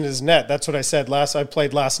losing his net. That's what I said I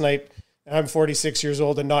played last night. I'm 46 years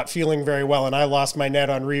old and not feeling very well, and I lost my net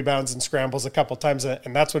on rebounds and scrambles a couple times,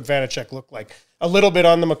 and that's what Vanacek looked like. A little bit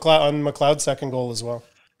on the McLeod second goal as well.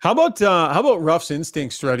 How about Ruff's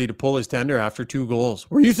instincts ready to pull his tender after 2 goals?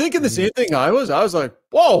 Were you thinking the same thing I was? I was like,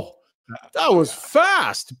 whoa, that was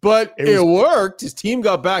fast, but it worked. His team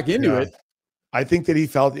got back into it. I think that he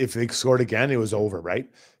felt if they scored again, it was over, right?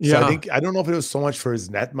 So I don't know if it was so much for his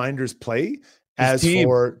netminder's play as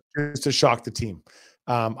for just to shock the team.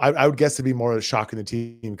 I would guess to be more of a shock in the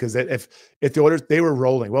team, because if the Oilers, they were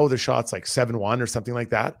rolling, what were the shots, like 7-1 or something like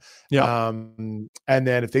that? Yeah. And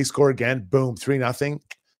then if they score again, boom, 3-0.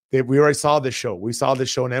 We already saw this show. We saw this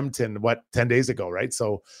show in Edmonton, 10 days ago, right?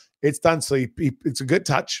 So it's done. So it's a good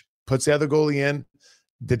touch, puts the other goalie in.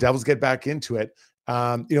 The Devils get back into it.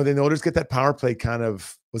 Then the Oilers get that power play kind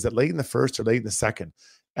of, was it late in the first or late in the second?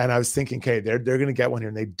 And I was thinking, okay, they're going to get one here.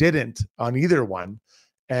 And they didn't on either one.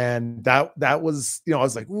 And that was, I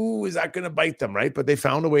was like, ooh, is that going to bite them, right? But they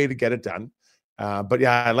found a way to get it done. But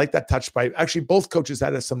yeah, I like that touch by, actually, both coaches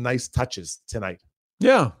had some nice touches tonight.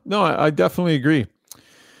 Yeah, no, I definitely agree.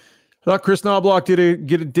 I thought Chris Knobloch did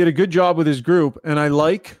a good job with his group, and I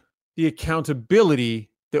like the accountability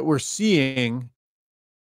that we're seeing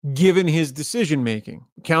given his decision-making.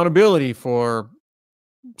 Accountability for,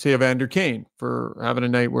 say, Evander Kane for having a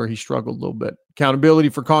night where he struggled a little bit. Accountability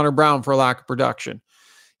for Connor Brown for a lack of production.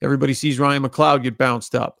 Everybody sees Ryan McLeod get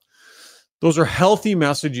bounced up. Those are healthy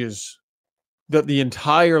messages that the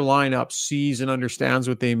entire lineup sees and understands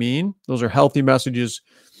what they mean. Those are healthy messages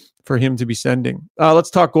for him to be sending. Let's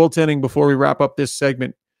talk goaltending before we wrap up this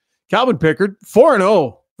segment. Calvin Pickard,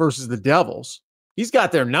 4-0 versus the Devils. He's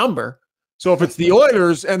got their number. So if it's the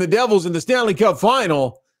Oilers and the Devils in the Stanley Cup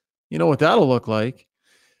final, you know what that'll look like.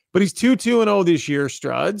 But he's 2-2-0 this year,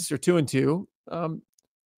 Struds, or 2-2.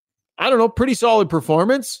 I don't know, pretty solid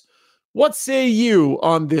performance. What say you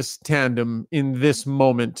on this tandem in this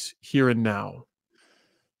moment here and now?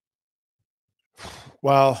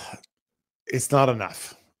 Well, it's not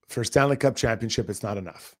enough. For Stanley Cup championship, it's not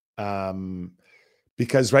enough.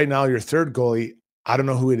 Because right now, your third goalie, I don't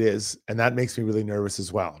know who it is, and that makes me really nervous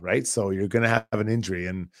as well, right? So you're going to have an injury,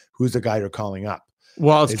 and who's the guy you're calling up?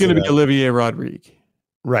 Well, it's going to be Olivier Rodrigue.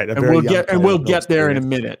 Right. We'll get there in a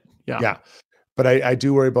minute. Yeah. But I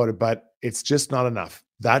do worry about it, but it's just not enough.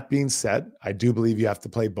 That being said, I do believe you have to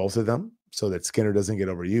play both of them so that Skinner doesn't get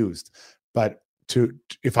overused. But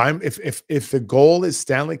if the goal is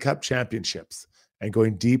Stanley Cup championships and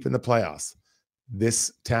going deep in the playoffs,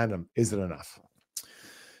 this tandem isn't enough.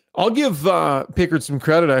 I'll give Pickard some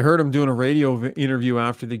credit. I heard him doing a radio interview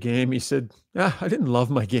after the game. He said, I didn't love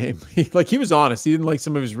my game. He was honest. He didn't like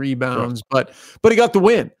some of his rebounds, right, but he got the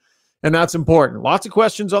win. And that's important. Lots of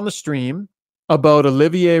questions on the stream about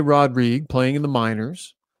Olivier Rodrigue playing in the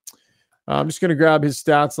minors. I'm just going to grab his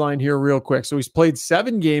stats line here real quick. So he's played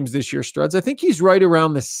 7 games this year, Struds. I think he's right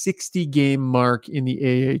around the 60-game mark in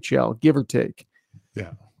the AHL, give or take.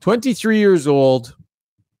 Yeah. 23 years old,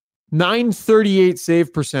 938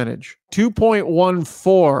 save percentage,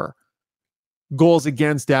 2.14 goals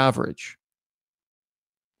against average.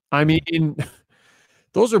 I mean,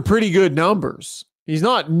 those are pretty good numbers. He's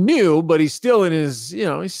not new, but he's still in his,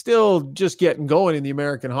 he's still just getting going in the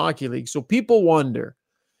American Hockey League. So people wonder,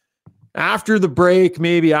 after the break,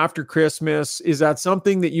 maybe after Christmas, is that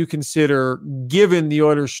something that you consider, given the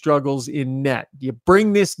Oilers' struggles in net? Do you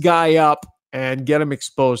bring this guy up and get him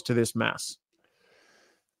exposed to this mess?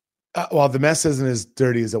 Well, the mess isn't as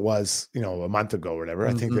dirty as it was, a month ago or whatever.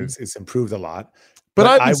 I think that it's improved a lot.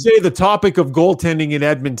 But I would say the topic of goaltending in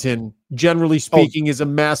Edmonton, generally speaking, is a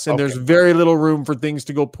mess, and there's very little room for things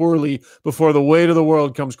to go poorly before the weight of the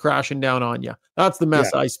world comes crashing down on you. That's the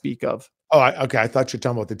mess I speak of. Okay. I thought you were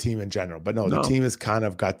talking about the team in general, but no, the team has kind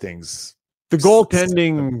of got things. The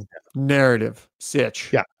goaltending narrative,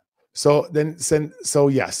 Sitch. Yeah. So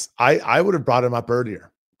yes, I would have brought him up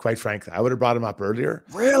earlier. Quite frankly, I would have brought him up earlier.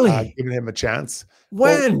 Really? Giving him a chance.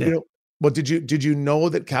 When? Well, did you know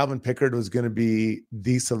that Calvin Pickard was going to be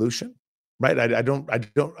the solution? Right? I don't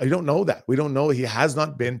know that. We don't know. He has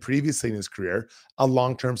not been previously in his career a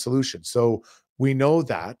long-term solution. So we know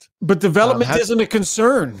that. But development isn't a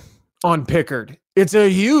concern on Pickard. It's a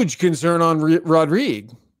huge concern on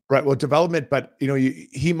Rodrigue. Right. Well, development, but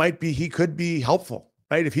he could be helpful,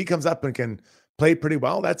 right? If he comes up and can play pretty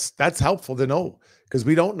well, that's helpful to know, because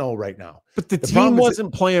we don't know right now. But the team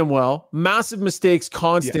wasn't playing well. Massive mistakes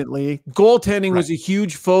constantly. Yeah. Goaltending was a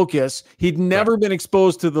huge focus. He'd never been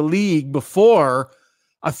exposed to the league before.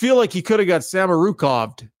 I feel like he could have got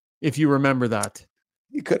Samarukov'd, if you remember that.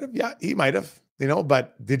 He could have. Yeah, he might have.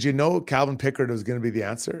 But did you know Calvin Pickard was going to be the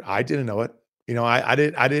answer? I didn't know it. I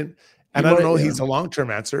didn't. And I don't know he's a long-term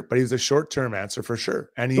answer, but he's a short-term answer for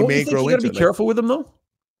sure. And he may grow into it. You got to be careful with him, though?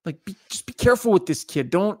 Just be careful with this kid.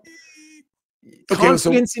 Don't.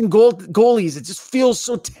 confidence in goalies. It just feels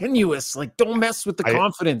so tenuous. Like, don't mess with the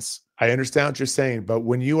confidence. I understand what you're saying, but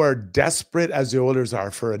when you are desperate as the Oilers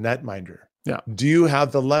are for a netminder, do you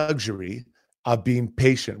have the luxury of being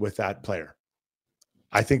patient with that player?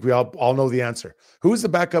 I think we all know the answer. Who's the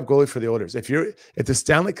backup goalie for the Oilers? If the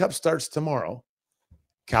Stanley Cup starts tomorrow,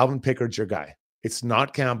 Calvin Pickard's your guy. It's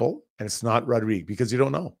not Campbell and it's not Rodrigue, because you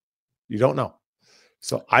don't know. You don't know.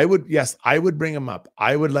 So I would bring him up.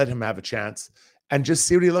 I would let him have a chance and just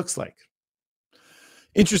see what he looks like.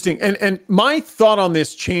 Interesting. And my thought on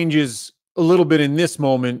this changes a little bit in this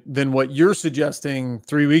moment than what you're suggesting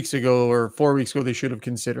 3 weeks ago or 4 weeks ago they should have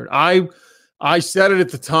considered. I said it at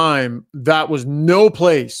the time, that was no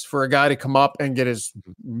place for a guy to come up and get his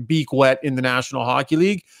beak wet in the National Hockey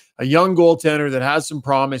League. A young goaltender that has some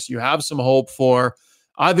promise, you have some hope for.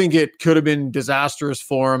 I think it could have been disastrous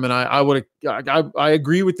for him, and I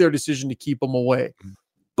agree with their decision to keep him away.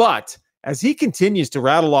 But as he continues to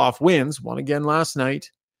rattle off wins, won again last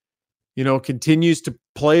night, continues to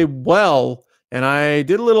play well, and I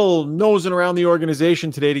did a little nosing around the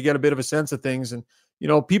organization today to get a bit of a sense of things, and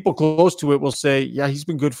people close to it will say, yeah, he's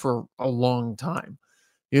been good for a long time,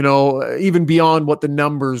 even beyond what the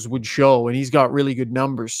numbers would show. And he's got really good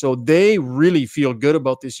numbers. So they really feel good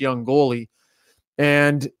about this young goalie.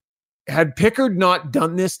 And had Pickard not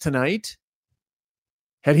done this tonight,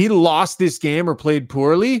 had he lost this game or played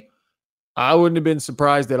poorly, I wouldn't have been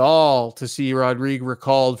surprised at all to see Rodrigue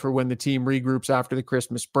recalled for when the team regroups after the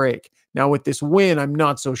Christmas break. Now with this win, I'm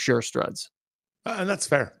not so sure, Struds. And that's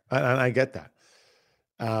fair. And I get that.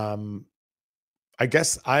 I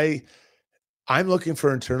guess I'm looking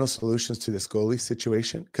for internal solutions to this goalie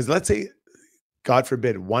situation. Because let's say, God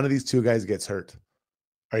forbid, one of these two guys gets hurt.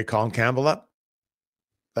 Are you calling Campbell up?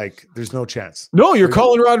 Like, there's no chance. No, you're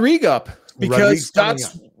calling Rodrigue up because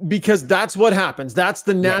that's what happens. That's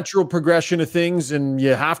the natural progression of things, and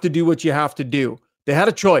you have to do what you have to do. They had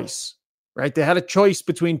a choice, right? They had a choice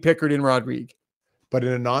between Pickard and Rodrigue. But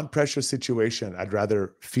in a non-pressure situation, I'd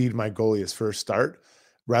rather feed my goalie his first start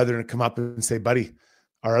rather than come up and say, buddy,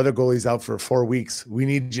 our other goalie's out for 4 weeks. We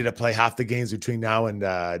need you to play half the games between now and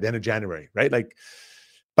the end of January, right? Like,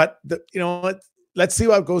 but let's see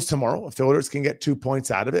how it goes tomorrow. If the Oilers can get 2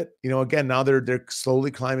 points out of it, again, now they're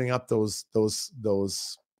slowly climbing up the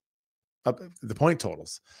point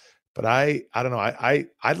totals. But I don't know.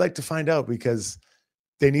 I'd like to find out, because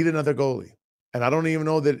they need another goalie. And I don't even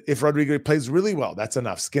know that if Rodrigue plays really well, that's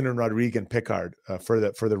enough. Skinner and Rodrigue and Pickard for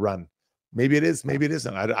the run. Maybe it is. Maybe it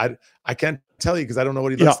isn't. I can't tell you because I don't know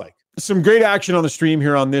what he looks like. Some great action on the stream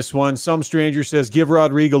here on this one. Some stranger says, give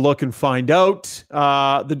Rodrigue a look and find out.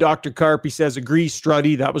 The Dr. Carpy says, agree,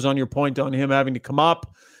 Struddy. That was on your point on him having to come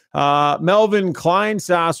up. Melvin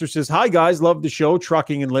Kleinsasser says, hi, guys. Love the show.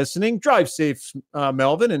 Trucking and listening. Drive safe,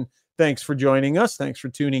 Melvin. And thanks for joining us. Thanks for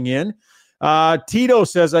tuning in. Tito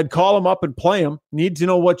says, I'd call him up and play him. Need to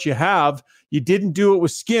know what you have. You didn't do it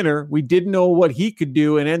with Skinner. We didn't know what he could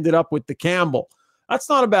do and ended up with the Campbell. That's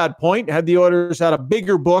not a bad point. Had the Oilers had a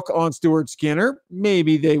bigger book on Stuart Skinner,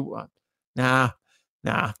 maybe they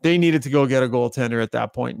they needed to go get a goaltender at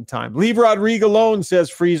that point in time. Leave Rodrigue alone, says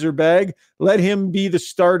Freezer Bag. Let him be the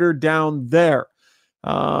starter down there.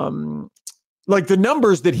 Like the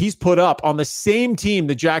numbers that he's put up on the same team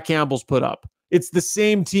that Jack Campbell's put up. It's the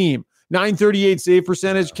same team. 938 save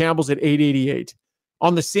percentage, Campbell's at 888.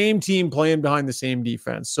 On the same team playing behind the same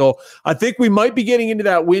defense. So I think we might be getting into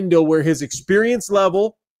that window where his experience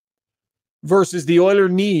level versus the Oiler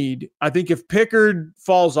need. I think if Pickard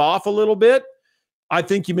falls off a little bit, I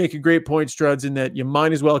think you make a great point, Struds, in that you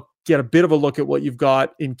might as well get a bit of a look at what you've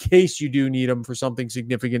got in case you do need him for something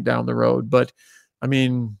significant down the road. But, I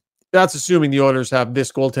mean, that's assuming the Oilers have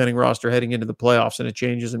this goaltending roster heading into the playoffs and a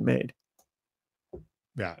change isn't made.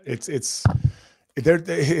 Yeah, it's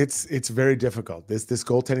very difficult. This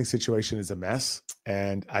goaltending situation is a mess,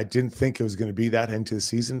 and I didn't think it was going to be that into the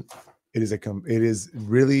season. It is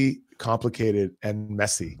really complicated and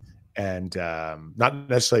messy, and not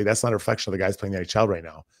necessarily that's not a reflection of the guys playing the NHL right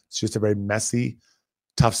now. It's just a very messy,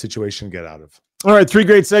 tough situation to get out of. All right, 3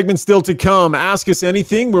 great segments still to come. Ask Us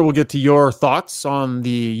Anything, where we'll get to your thoughts on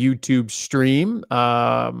the YouTube stream.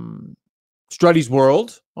 Struddy's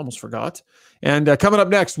World, almost forgot. And coming up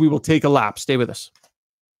next, we will take a lap. Stay with us.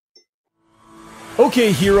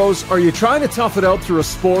 Okay, heroes, are you trying to tough it out through a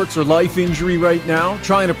sports or life injury right now?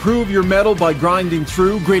 Trying to prove your mettle by grinding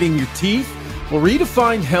through, gritting your teeth? Well,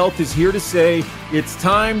 Redefined Health is here to say it's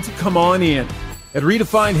time to come on in. At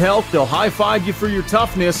Redefined Health, they'll high-five you for your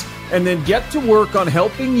toughness and then get to work on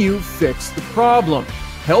helping you fix the problem.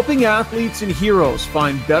 Helping athletes and heroes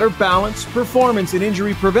find better balance, performance, and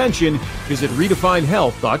injury prevention. Visit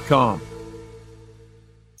redefinedhealth.com.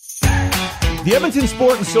 The Edmonton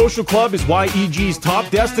Sport and Social Club is YEG's top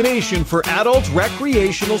destination for adult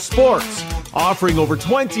recreational sports, offering over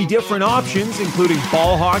 20 different options, including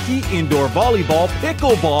ball hockey, indoor volleyball,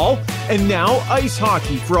 pickleball, and now ice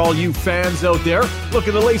hockey for all you fans out there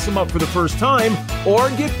looking to lace them up for the first time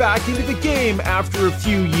or get back into the game after a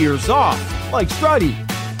few years off, like Struddy.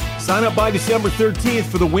 Sign up by December 13th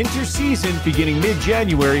for the winter season beginning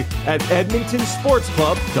mid-January at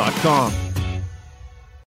edmontonsportsclub.com.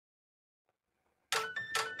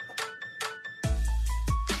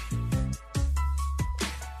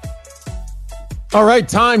 All right,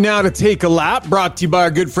 time now to take a lap, brought to you by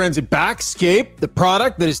our good friends at Backscape, the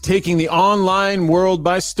product that is taking the online world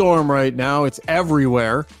by storm right now. It's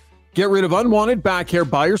everywhere. Get rid of unwanted back hair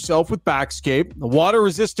by yourself with Backscape. The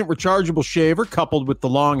water-resistant rechargeable shaver coupled with the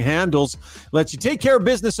long handles lets you take care of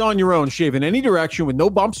business on your own. Shave in any direction with no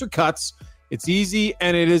bumps or cuts. It's easy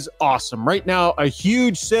and it is awesome. Right now, a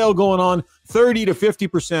huge sale going on, 30 to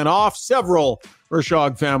 50% off. Several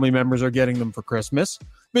Rashog family members are getting them for Christmas.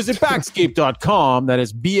 Visit Backscape.com, that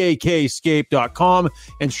is BAKscape.com,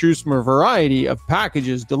 and choose from a variety of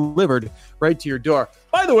packages delivered right to your door.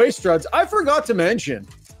 By the way, Struds, I forgot to mention,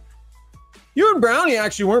 you and Brownie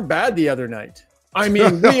actually weren't bad the other night. I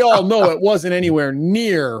mean, we all know it wasn't anywhere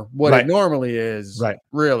near what it normally is. Right.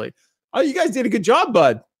 Really. Oh, you guys did a good job,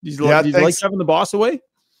 bud. Did you like having the boss away?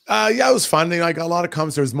 Yeah, it was fun. I got a lot of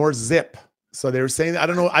comments. There's more zip. So they were saying, I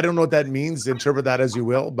don't know what that means. Interpret that as you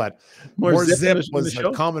will, but more zip was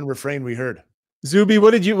a common refrain we heard. Zuby,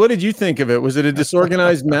 what did you think of it? Was it a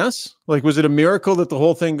disorganized mess? Like, was it a miracle that the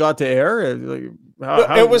whole thing got to air? Like,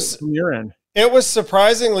 how it was from your end. It was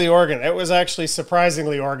surprisingly organized. It was actually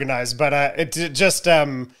surprisingly organized, but it just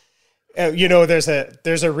you know, there's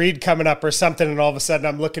a read coming up or something, and all of a sudden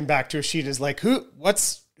I'm looking back to a sheet is like,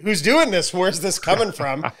 who's doing this? Where's this coming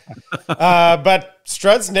from? But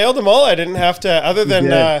Struds nailed them all. I didn't have to, other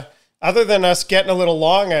than us getting a little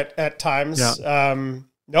long at times. Yeah.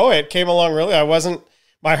 No, it came along really.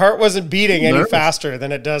 My heart wasn't beating any faster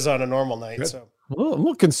than it does on a normal night. Good. So. Well, I'm a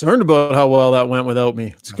little concerned about how well that went without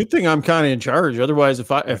me. It's a good thing I'm kind of in charge. Otherwise,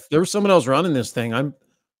 if there was someone else running this thing, I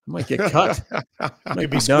might get cut. Might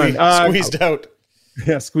be squeezed out.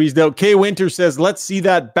 Yeah, squeezed out. Kay Winter says, let's see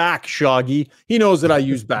that back, Shoggy. He knows that I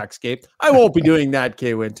use Backscape. I won't be doing that,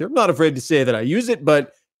 Kay Winter. I'm not afraid to say that I use it,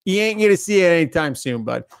 but you ain't going to see it anytime soon,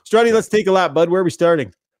 bud. Struddy, let's take a lap, bud. Where are we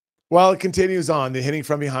starting? Well, it continues on. The hitting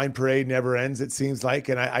from behind parade never ends, it seems like.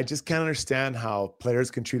 And I just can't understand how players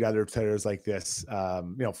can treat other players like this.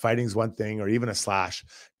 Fighting's one thing, or even a slash.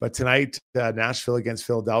 But tonight, Nashville against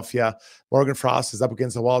Philadelphia, Morgan Frost is up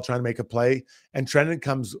against the wall trying to make a play. And Trenton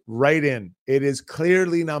comes right in. It is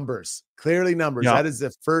clearly numbers. Clearly numbers. Yeah. That is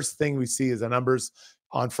the first thing we see is the numbers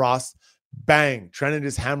on Frost. Bang. Trenton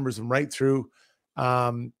just hammers him right through.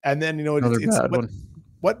 And then,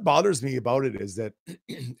 what bothers me about it is that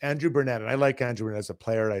Andrew Burnett, and I like Andrew Burnett as a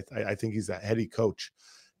player. I think he's a heady coach,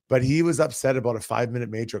 but he was upset about a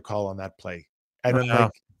 5-minute major call on that play. And I'm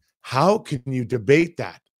like, how can you debate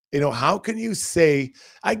that? How can you say,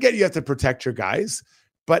 I get you have to protect your guys,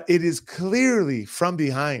 but it is clearly from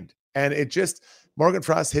behind. And it just, Morgan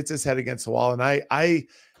Frost hits his head against the wall. And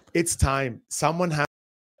it's time. Someone has,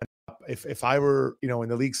 if I were, in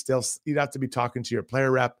the league still, you'd have to be talking to your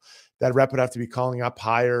player rep. That rep would have to be calling up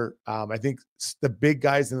higher. I think the big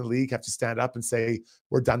guys in the league have to stand up and say,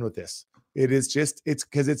 we're done with this. It's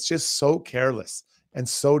because it's just so careless and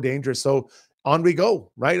so dangerous. So on we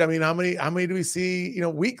go, right? I mean, how many do we see,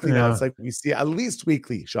 weekly now? It's like we see at least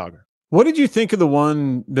weekly, Shogger. What did you think of the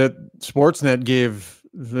one that Sportsnet gave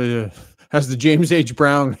as the James H.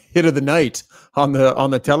 Brown hit of the night on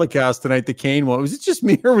the telecast tonight, the Kane one? Was it just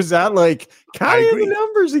me, or was that like counting the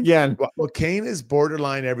numbers again? Well, Kane is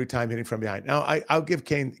borderline every time hitting from behind. Now, I'll give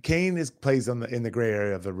Kane plays in the gray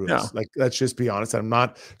area of the rules. Yeah. Like, let's just be honest.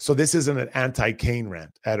 So this isn't an anti-Kane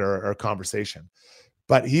rant at our conversation,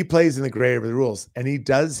 but he plays in the gray area of the rules, and he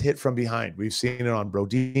does hit from behind. We've seen it on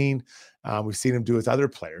Brodin. We've seen him do it with other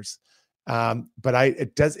players. But I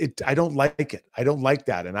don't like it. I don't like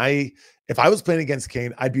that. And if I was playing against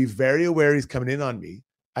Kane, I'd be very aware he's coming in on me,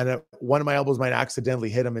 and one of my elbows might accidentally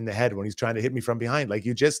hit him in the head when he's trying to hit me from behind.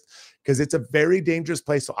 Because it's a very dangerous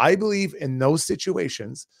place. So I believe in those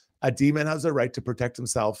situations, a D-man has a right to protect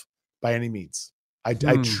himself by any means. I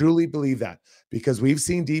truly believe that, because we've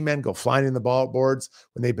seen D-men go flying in the ball boards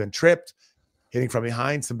when they've been tripped, hitting from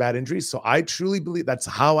behind, some bad injuries. So I truly believe that's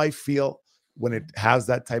how I feel when it has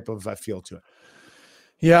that type of feel to it.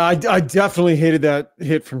 Yeah, I definitely hated that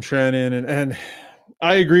hit from Trenton, and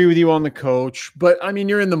I agree with you on the coach. But I mean,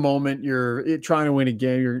 you're in the moment. You're trying to win a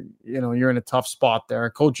game. You're in a tough spot there.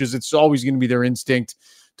 Coaches, it's always going to be their instinct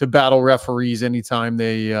to battle referees anytime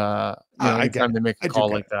they anytime they make a call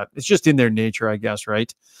like that. It's just in their nature, I guess,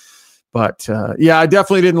 right? But I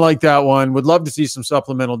definitely didn't like that one. Would love to see some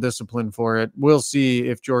supplemental discipline for it. We'll see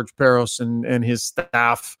if George Peros and his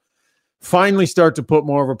staff finally start to put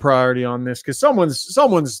more of a priority on this, because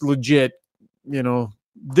someone's legit.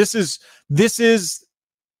 This is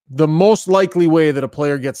the most likely way that a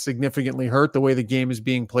player gets significantly hurt, the way the game is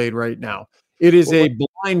being played right now. It is a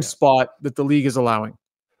blind spot that the league is allowing.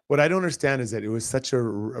 What I don't understand is that it was such a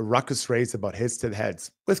ruckus raised about hits to the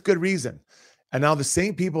heads with good reason. And now the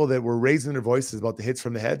same people that were raising their voices about the hits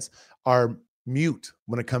from the heads are mute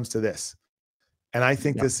when it comes to this. And I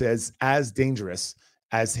think this is as dangerous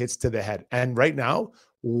as hits to the head. And right now,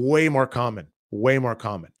 way more common.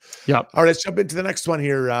 Yeah. All right, let's jump into the next one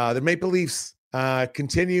here. The Maple Leafs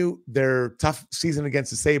continue their tough season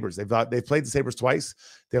against the Sabres. They've played the Sabres twice.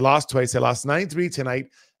 They lost twice. They lost 9-3 tonight.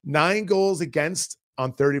 9 goals against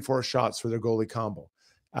on 34 shots for their goalie combo.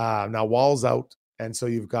 Now Wall's out. And so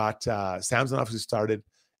you've got Samsonov, who started,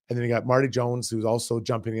 and then you got Marty Jones, who's also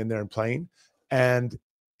jumping in there and playing. And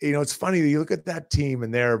it's funny, you look at that team,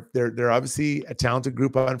 and they're obviously a talented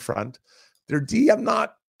group on front. Their D, I'm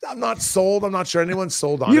not sold. I'm not sure anyone's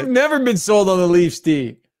sold on it. You've never been sold on the Leafs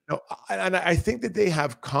D. No, and I think that they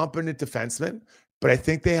have competent defensemen, but I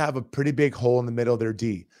think they have a pretty big hole in the middle of their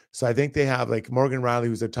D. So I think they have like Morgan Riley,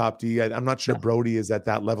 who's their top D. I'm not sure Brody is at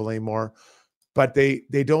that level anymore. But they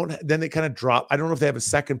don't, then they kind of drop. I don't know if they have a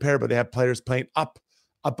second pair, but they have players playing up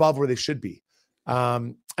above where they should be.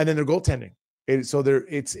 And then they're goaltending.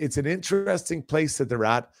 It's an interesting place that they're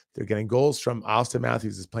at. They're getting goals from Austin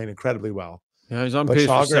Matthews, is playing incredibly well. Yeah, he's on pace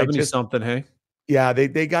for 70-something, hey? Yeah,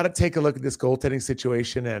 they got to take a look at this goaltending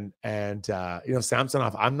situation. And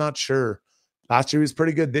Samsonov, I'm not sure. Last year he was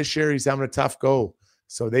pretty good. This year he's having a tough go.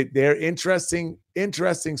 So they're interesting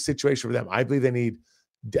situation for them. I believe they need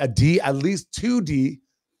a D, at least 2 D,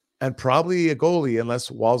 and probably a goalie,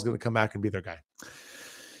 unless Wall's going to come back and be their guy.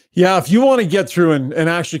 Yeah, if you want to get through and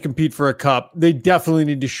actually compete for a cup, they definitely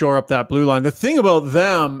need to shore up that blue line. The thing about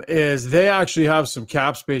them is they actually have some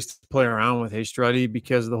cap space to play around with, hey, Struddy,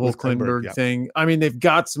 because of the whole Klingberg thing. I mean, they've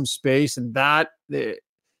got some space, and that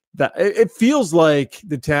it feels like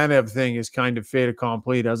the Tanev thing is kind of fait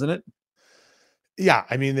accompli, doesn't it? Yeah,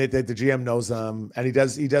 I mean, the GM knows them, and he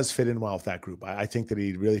does fit in well with that group. I think that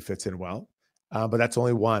he really fits in well, but that's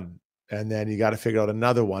only one. And then you got to figure out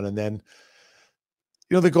another one. And then,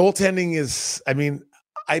 the goaltending is, I mean,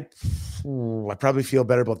 I probably feel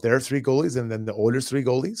better about their 3 goalies and then the Oilers' 3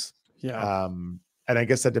 goalies. Yeah. And I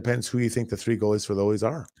guess that depends who you think the 3 goalies for the Oilers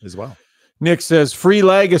are as well. Nick says, free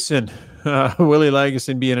Lagesson. Willie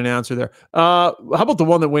Lagesson being an answer there. How about the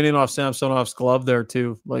one that went in off Samsonov's glove there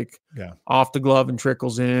too? Like off the glove and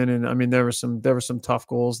trickles in. And I mean, there were some tough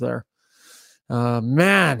goals there.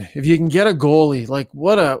 Man, if you can get a goalie, like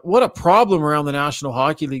what a problem around the National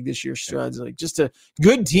Hockey League this year, Struds. Like just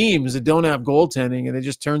good teams that don't have goaltending, and it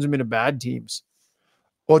just turns them into bad teams.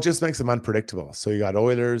 Well, it just makes them unpredictable. So you got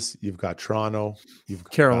Oilers, you've got Toronto, you've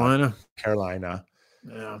got Carolina.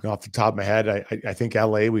 Yeah. Off the top of my head, I think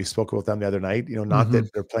LA, we spoke about them the other night, not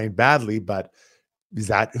that they're playing badly, but is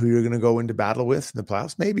that who you're going to go into battle with in the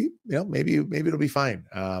playoffs? Maybe, maybe it'll be fine.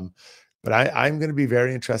 But I'm going to be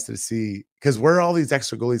very interested to see, because where are all these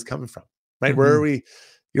extra goalies coming from, right? Where are we?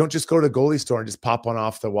 You don't just go to the goalie store and just pop one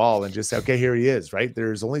off the wall and just say, okay, here he is, right?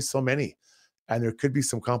 There's only so many, and there could be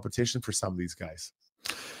some competition for some of these guys.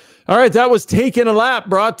 All right, that was Taking a Lap,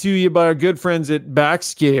 brought to you by our good friends at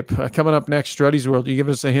Backscape. Coming up next, Struddy's World. You give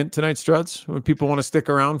us a hint tonight, Struds? What people want to stick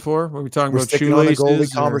around for? What are we talking about? Shoelaces? On the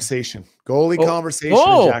goalie conversation. Conversation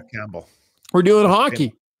with Jack Campbell. We're doing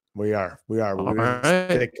hockey. We are. We're going to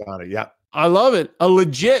stick on it. Yeah. I love it. A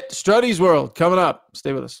legit Struddy's World coming up.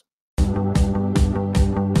 Stay with us.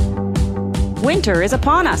 Winter is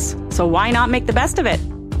upon us, so why not make the best of it?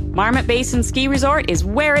 Marmot Basin Ski Resort is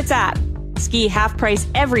where it's at. Ski half price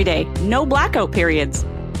every day, no blackout periods.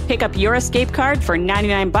 Pick up your escape card for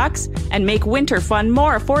 $99 and make winter fun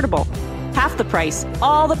more affordable. Half the price,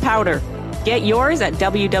 all the powder. Get yours at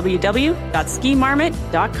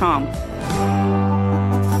www.skimarmot.com.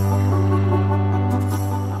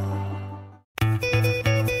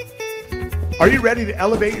 Are you ready to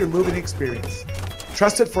elevate your moving experience?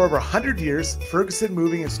 Trusted for over 100 years, Ferguson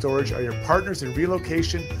Moving and Storage are your partners in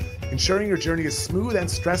relocation, ensuring your journey is smooth and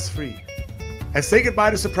stress-free. And say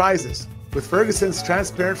goodbye to surprises with Ferguson's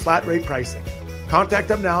transparent flat rate pricing. Contact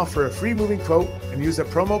them now for a free moving quote and use the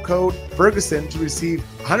promo code Ferguson to receive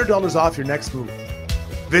 $100 off your next move.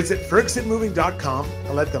 Visit FergusonMoving.com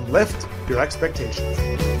and let them lift your expectations.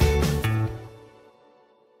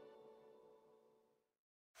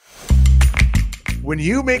 When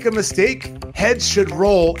you make a mistake, heads should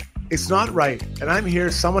roll. It's not right. And I'm here.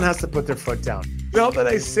 Someone has to put their foot down. Now that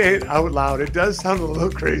I say it out loud, it does sound a little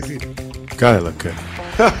crazy. Gotta look good.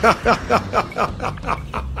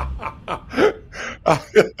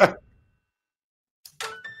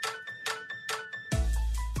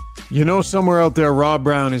 You know, somewhere out there, Rob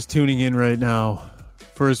Brown is tuning in right now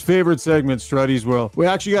for his favorite segment, Struddy's World. We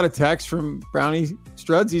actually got a text from Brownie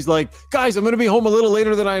Struds. He's like, guys, I'm going to be home a little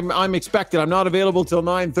later than I'm expected. I'm not available till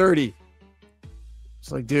 9:30.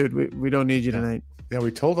 It's like, dude, we don't need you tonight. Yeah,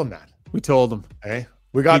 we told him that. We told him. Hey,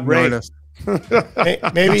 we got Ray.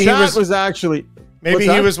 Maybe he was actually. Maybe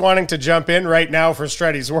he was wanting to jump in right now for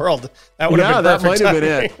Struddy's World. That would have been perfect. That might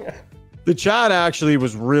have been it. The chat actually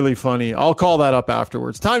was really funny. I'll call that up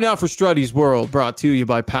afterwards. Time now for Struddy's World, brought to you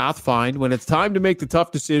by Pathfind. When it's time to make the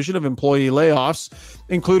tough decision of employee layoffs,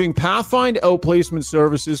 including Pathfind outplacement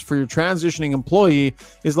services for your transitioning employee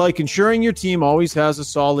is like ensuring your team always has a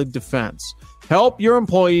solid defense. Help your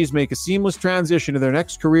employees make a seamless transition to their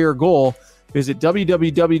next career goal. Visit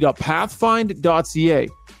www.pathfind.ca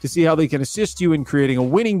to see how they can assist you in creating a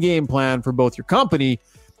winning game plan for both your company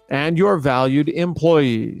and your valued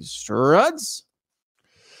employees. Struds?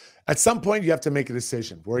 At some point, you have to make a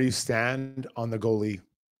decision where you stand on the goalie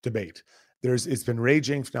debate. It's been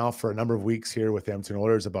raging now for a number of weeks here with the Edmonton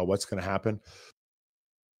Oilers about what's going to happen,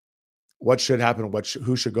 what should happen,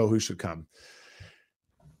 who should go, who should come.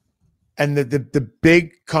 And the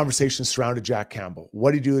big conversation surrounded Jack Campbell.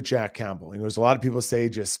 What do you do with Jack Campbell? There's a lot of people say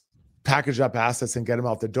just package up assets and get him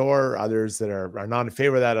out the door. Others that are not in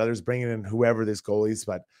favor of that. Others bringing in whoever this goalies.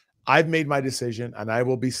 But I've made my decision, and I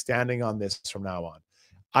will be standing on this from now on.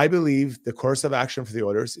 I believe the course of action for the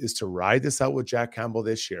Oilers is to ride this out with Jack Campbell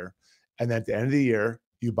this year, and then at the end of the year,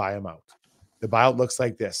 you buy him out. The buyout looks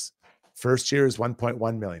like this. First year is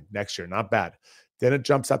 $1.1 million. Next year, not bad. Then it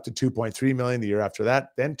jumps up to $2.3 million the year after that,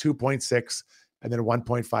 then 2.6, and then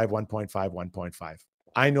 1.5, 1.5, 1.5.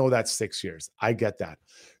 I know that's 6 years. I get that.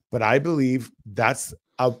 But I believe that's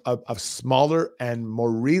a smaller and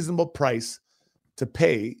more reasonable price to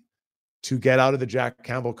pay to get out of the Jack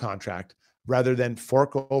Campbell contract rather than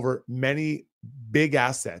fork over many big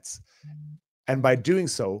assets. And by doing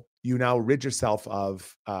so, you now rid yourself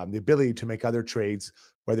of the ability to make other trades,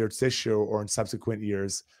 whether it's this year or in subsequent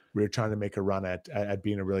years, where you're trying to make a run at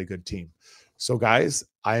being a really good team. So guys,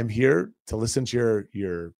 I am here to listen to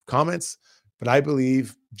your comments, but I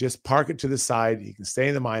believe just park it to the side. You can stay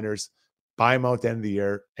in the minors, buy him out at the end of the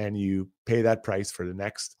year, and you pay that price for the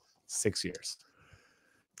next 6 years.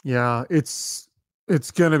 Yeah, it's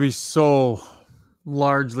going to be so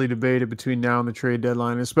largely debated between now and the trade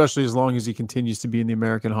deadline, especially as long as he continues to be in the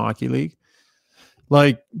American Hockey League.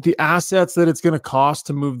 Like, the assets that it's going to cost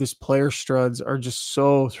to move this player, Struds, are just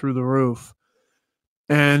so through the roof.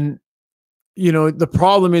 And, the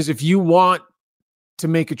problem is if you want to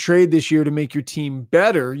make a trade this year to make your team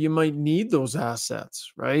better, you might need those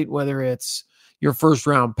assets, right? Whether it's your first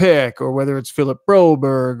round pick or whether it's Philip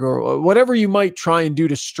Broberg or whatever you might try and do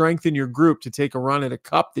to strengthen your group to take a run at a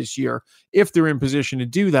cup this year. If they're in position to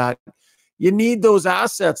do that, you need those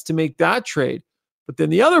assets to make that trade. But then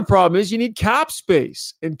the other problem is you need cap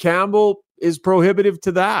space, and Campbell is prohibitive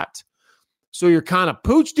to that. So you're kind of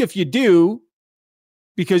pooched if you do,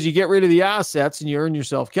 because you get rid of the assets and you earn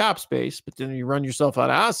yourself cap space, but then you run yourself out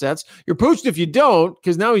of assets. You're pooched if you don't,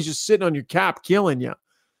 because now he's just sitting on your cap killing you.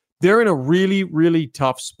 They're in a really, really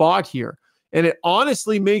tough spot here. And it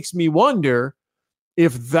honestly makes me wonder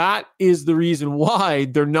if that is the reason why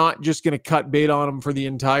they're not just going to cut bait on him for the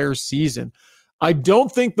entire season. I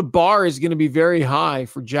don't think the bar is going to be very high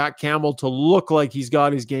for Jack Campbell to look like he's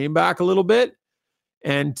got his game back a little bit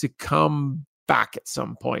and to come back at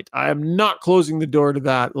some point. I am not closing the door to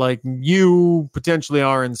that like you potentially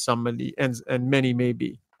are, and somebody and many may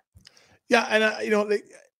be. Yeah, and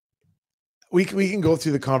we can go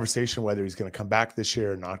through the conversation whether he's going to come back this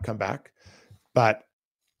year or not come back, but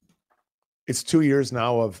it's 2 years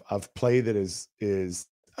now of play that is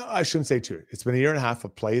I shouldn't say 2. It's been a year and a half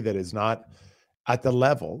of play that is not at the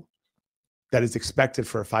level that is expected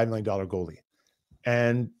for a $5 million goalie.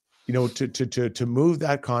 And to move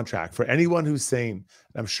that contract, for anyone who's saying,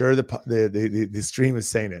 I'm sure the stream is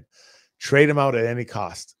saying it, trade him out at any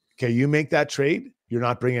cost. Okay, you make that trade, you're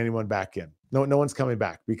not bringing anyone back in. No one's coming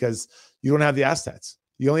back because you don't have the assets.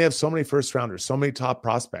 You only have so many first rounders, so many top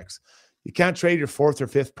prospects. You can't trade your 4th or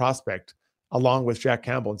 5th prospect along with Jack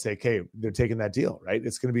Campbell and say, okay, they're taking that deal, right?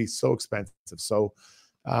 It's going to be so expensive. So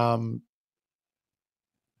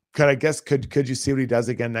could you see what he does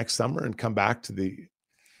again next summer and come back to the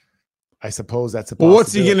I suppose that's a possibility. Well,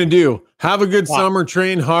 what's he going to do? Have a good summer,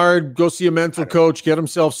 train hard, go see a mental coach, get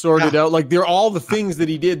himself sorted out. Like, they're all the things that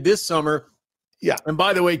he did this summer. Yeah. And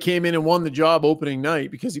by the way, came in and won the job opening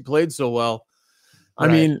night because he played so well. I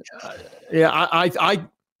Right. mean,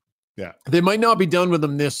 Yeah. They might not be done with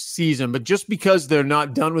him this season, but just because they're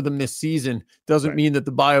not done with him this season doesn't mean that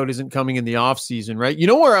the buyout isn't coming in the offseason, right? You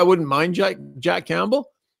know where I wouldn't mind Jack Campbell?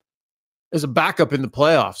 As a backup in the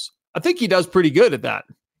playoffs. I think he does pretty good at that.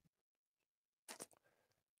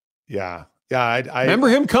 Yeah. Yeah. I remember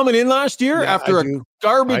him coming in last year after a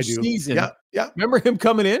garbage season. Yeah. Yeah. Remember him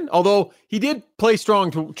coming in? Although he did play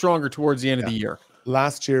stronger towards the end of the year.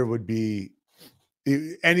 Last year would be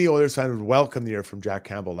any Oilers fan would welcome the year from Jack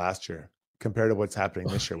Campbell last year compared to what's happening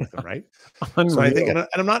this year with him, right? So I think, and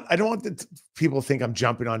I'm not, I don't want people to think I'm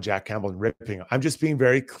jumping on Jack Campbell and ripping him. I'm just being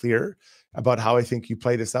very clear about how I think you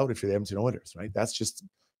play this out if you're the Edmonton Oilers, right? That's just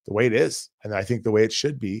the way it is. And I think the way it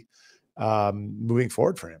should be moving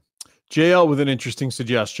forward for him. JL with an interesting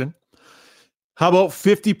suggestion. How about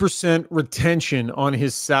 50% retention on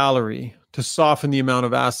his salary to soften the amount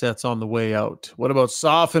of assets on the way out? What about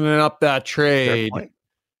softening up that trade?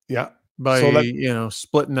 Yeah. By,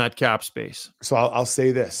 splitting that cap space. So I'll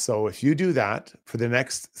say this. So if you do that for the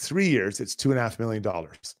next 3 years, it's $2.5 million.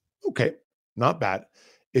 Okay. Not bad.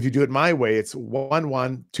 If you do it my way, it's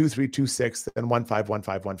 1-1, 2-3, 2-6, then 1-5,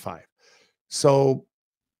 1-5, 1-5. So,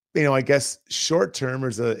 I guess short term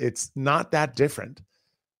it's not that different.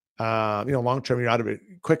 Long term, you're out of it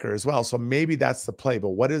quicker as well. So maybe that's the play.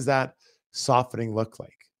 But what does that softening look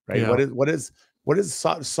like? Right? Yeah. What is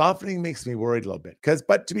softening makes me worried a little bit.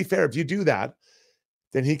 But to be fair, if you do that,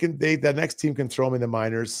 then the next team can throw him in the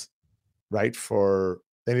minors, right?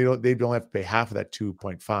 Then they don't have to pay half of that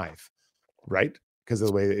 2.5, right? Because of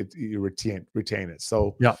the way you retain it.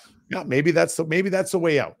 So yeah, maybe that's the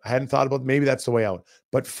way out. I hadn't thought about maybe that's the way out.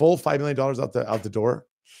 But full $5 million out the door,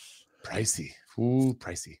 pricey. Ooh,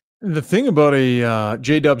 pricey. The thing about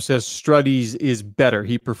J-Dub says Struddy's is better.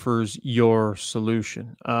 He prefers your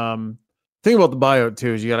solution. Thing about the buyout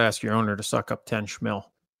too is you got to ask your owner to suck up 10 schmil.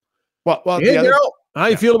 Well, how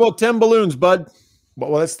you feel about 10 balloons, bud?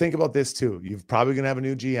 Well, let's think about this too. You're probably going to have a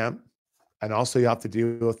new GM. And also you have to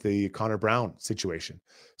deal with the Connor Brown situation.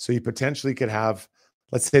 So you potentially could have,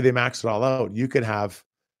 let's say they max it all out. You could have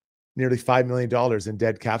nearly $5 million in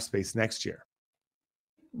dead cap space next year,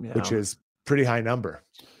 which is pretty high number.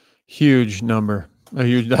 Huge number.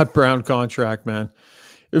 That Brown contract, man.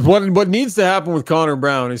 What needs to happen with Connor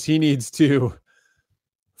Brown is he needs to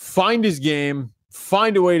find his game,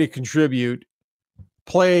 find a way to contribute,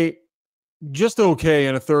 play just okay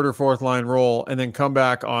in a third or fourth line role, and then come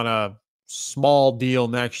back on a small deal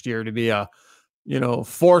next year to be a,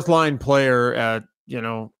 fourth line player at,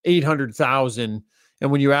 800,000.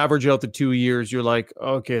 And when you average out the 2 years, you're like,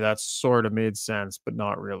 okay, that's sort of made sense, but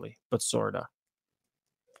not really, but sort of.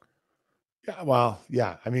 Yeah. Well,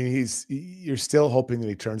 yeah. I mean, you're still hoping that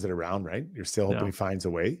he turns it around, right? You're still hoping he finds a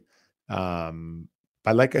way. But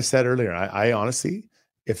like I said earlier, I honestly,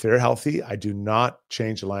 if they're healthy, I do not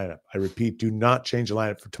change the lineup. I repeat, do not change the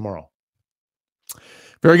lineup for tomorrow.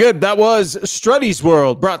 Very good. That was Struddy's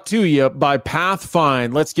World, brought to you by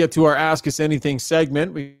Pathfind. Let's get to our Ask Us Anything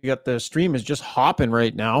segment. We got the stream is just hopping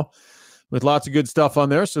right now with lots of good stuff on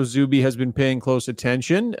there. So Zuby has been paying close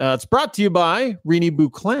attention. It's brought to you by Renee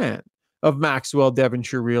Buclan of Maxwell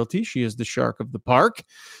Devonshire Realty. She is the shark of the park,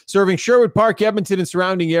 serving Sherwood Park, Edmonton, and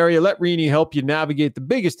surrounding area. Let Renee help you navigate the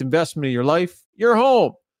biggest investment of your life, your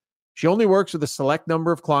home. She only works with a select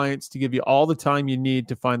number of clients to give you all the time you need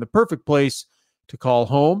to find the perfect place to call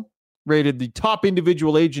home. Rated the top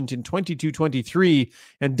individual agent in 2223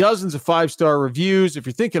 and dozens of 5-star reviews. If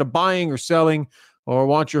you're thinking of buying or selling or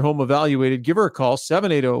want your home evaluated, give her a call,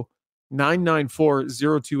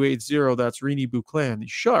 780-994-0280. That's Renee Buclan, the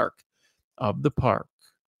shark of the park.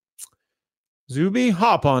 Zuby,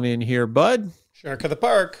 hop on in here, bud. Shark of the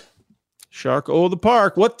park. Shark of the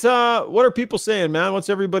park. What are people saying, man? What's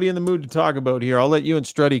everybody in the mood to talk about here? I'll let you and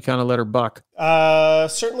Struddy kind of let her buck.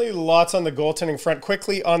 Certainly lots on the goaltending front.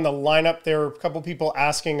 Quickly on the lineup, there were a couple people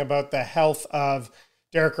asking about the health of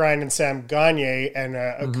Derek Ryan and Sam Gagner,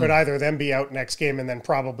 and could either of them be out next game, and then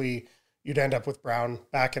probably you'd end up with Brown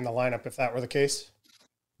back in the lineup if that were the case?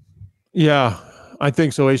 Yeah, I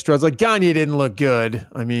think so. Strud's like, Gagner didn't look good.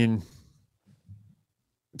 I mean,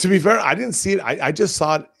 to be fair, I didn't see it. I just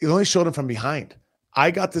saw it. It only showed him from behind.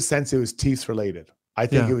 I got the sense it was teeth related. I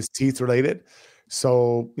think it was teeth related.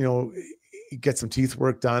 So, get some teeth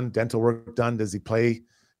work done, dental work done. Does he play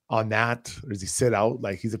on that? Or does he sit out?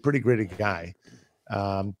 Like, he's a pretty gritty guy.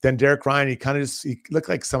 Then Derek Ryan, he looked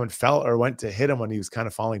like someone fell or went to hit him when he was kind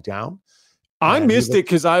of falling down. I missed it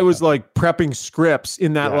because I was like prepping scripts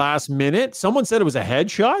in that last minute. Someone said it was a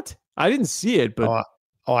headshot. I didn't see it, but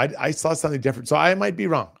I saw something different. So I might be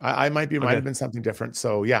wrong. I might have been something different.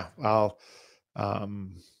 So yeah,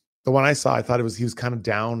 the one I saw, I thought he was kind of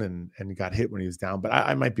down and he got hit when he was down, but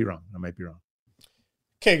I might be wrong.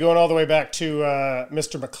 Okay, going all the way back to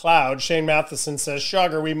Mr. McLeod, Shane Matheson says,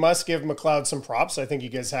 Shogger, we must give McLeod some props. I think you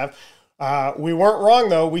guys have. We weren't wrong,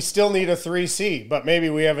 though. We still need a 3C, but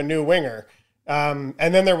maybe we have a new winger. And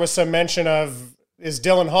then there was some mention of, is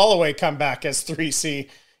Dylan Holloway come back as 3C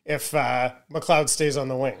if McLeod stays on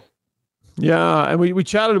the wing? Yeah, and we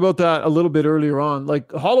chatted about that a little bit earlier on.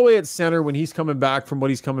 Like Holloway at center, when he's coming back from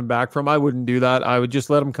what he's coming back from, I wouldn't do that. I would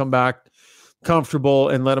just let him come back comfortable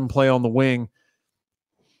and let him play on the wing.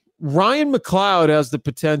 Ryan McLeod has the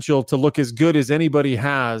potential to look as good as anybody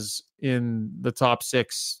has in the top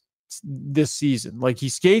 6 this season. Like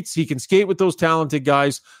he can skate with those talented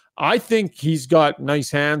guys. I think he's got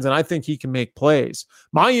nice hands and I think he can make plays.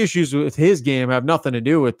 My issues with his game have nothing to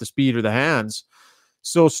do with the speed or the hands.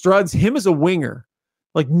 So Struds, him as a winger,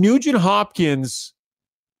 like Nugent Hopkins,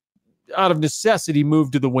 out of necessity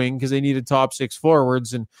moved to the wing because they needed top 6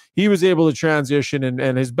 forwards, and he was able to transition,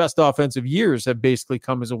 and his best offensive years have basically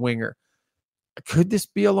come as a winger. Could this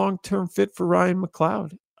be a long-term fit for Ryan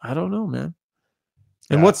McLeod? I don't know, man.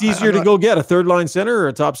 And what's easier to go get, a third-line center or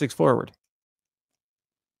a top 6 forward?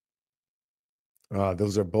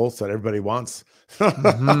 Those are both that everybody wants.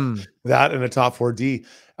 That and a top 4D.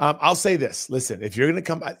 I'll say this. Listen, if you're going to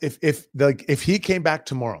come, if he came back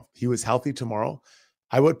tomorrow, he was healthy tomorrow,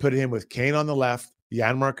 I would put him with Kane on the left,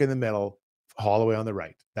 Janmark in the middle, Holloway on the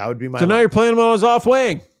right. That would be my. So now you're playing him on his off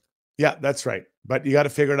wing. Yeah, that's right. But you got to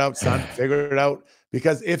figure it out, son. Figure it out,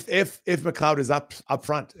 because if McLeod is up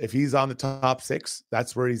front, if he's on the top 6,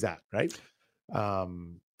 that's where he's at, right?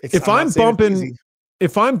 If I'm bumping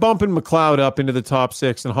McLeod up into the top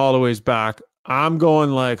 6 and Holloway's back, I'm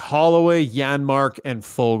going like Holloway, Janmark, and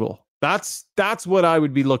Fogle. That's what I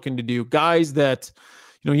would be looking to do. Guys that,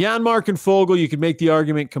 Janmark and Fogle, you could make the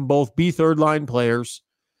argument, can both be third-line players.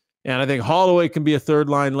 And I think Holloway can be a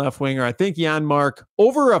third-line left winger. I think Janmark,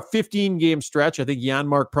 over a 15-game stretch, I think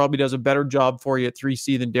Janmark probably does a better job for you at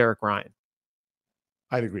 3C than Derek Ryan.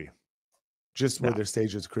 I'd agree. Just where their stage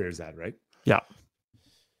of his career is at, right? Yeah.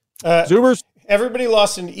 Zoomers? Everybody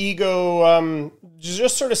lost an ego,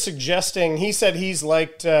 just sort of suggesting, he said he's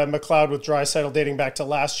liked McLeod with Draisaitl dating back to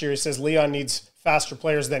last year. He says Leon needs faster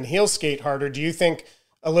players, then he'll skate harder. Do you think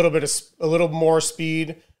a little more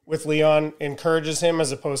speed with Leon encourages him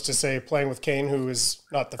as opposed to, say, playing with Kane, who is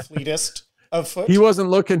not the fleetest of foot? He wasn't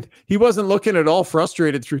looking at all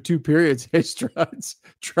frustrated through 2 periods. Hey,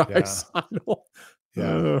 Draisaitl.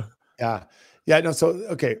 Yeah. No. So,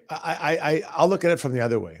 okay. I'll look at it from the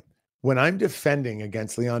other way. When I'm defending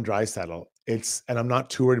against Leon Draisaitl, and I'm not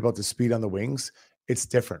too worried about the speed on the wings, it's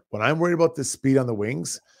different. When I'm worried about the speed on the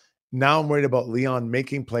wings, now I'm worried about Leon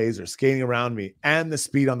making plays or skating around me and the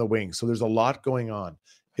speed on the wings. So there's a lot going on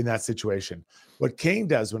in that situation. What Kane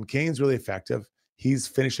does when Kane's really effective, he's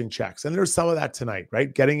finishing checks. And there's some of that tonight,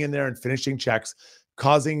 right? Getting in there and finishing checks,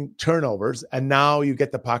 causing turnovers. And now you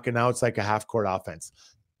get the puck and now it's like a half-court offense.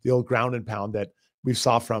 The old ground and pound that we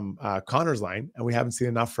saw from Connor's line, and we haven't seen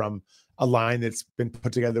enough from a line that's been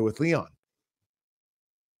put together with Leon.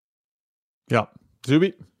 Yeah.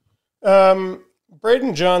 Zuby?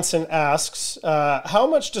 Braden Johnson asks, how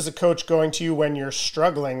much does a coach going to you when you're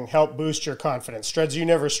struggling help boost your confidence? Streds, you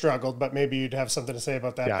never struggled, but maybe you'd have something to say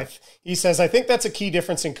about that. Yeah. He says, I think that's a key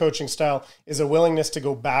difference in coaching style is a willingness to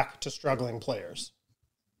go back to struggling players.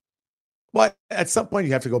 Well, at some point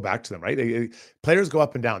you have to go back to them, right? Players go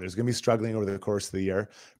up and down. There's going to be struggling over the course of the year,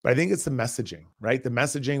 but I think it's the messaging, right? The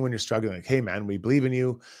messaging when you're struggling, like, hey man, we believe in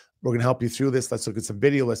you. We're going to help you through this. Let's look at some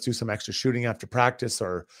video. Let's do some extra shooting after practice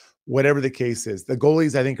or whatever the case is. The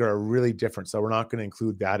goalies, I think, are really different. So we're not going to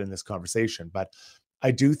include that in this conversation, but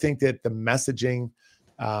I do think that the messaging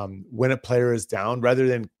when a player is down, rather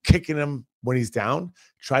than kicking him when he's down,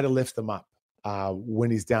 try to lift them up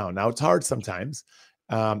when he's down. Now it's hard sometimes.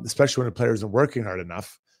 Especially when a player isn't working hard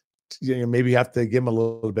enough, maybe you have to give him a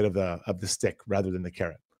little bit of the stick rather than the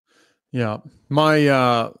carrot. Yeah.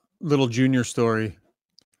 My little junior story,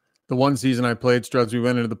 the one season I played Struds, we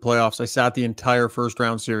went into the playoffs. I sat the entire first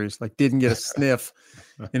round series, didn't get a sniff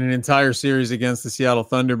in an entire series against the Seattle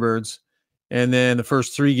Thunderbirds. And then the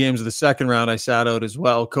first 3 games of the second round, I sat out as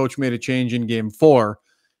well. Coach made a change in game 4.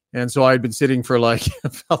 And so I'd been sitting for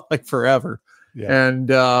it felt like forever. Yeah. And,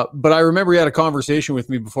 but I remember he had a conversation with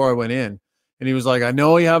me before I went in, and he was like, I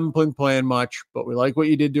know you haven't been playing much, but we like what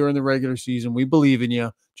you did during the regular season. We believe in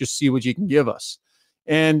you. Just see what you can give us.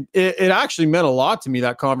 And it actually meant a lot to me,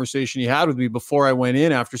 that conversation he had with me before I went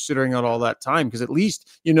in after sitting out all that time, because at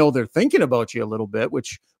least, they're thinking about you a little bit,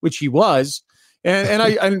 which he was. And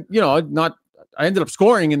I ended up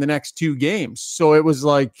scoring in the next 2 games. So it was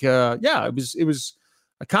like, it was,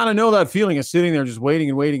 I kind of know that feeling of sitting there just waiting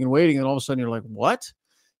and waiting and waiting. And all of a sudden you're like, what?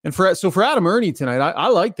 And for Adam Ernie tonight, I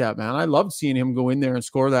like that, man. I loved seeing him go in there and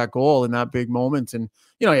score that goal in that big moment. And,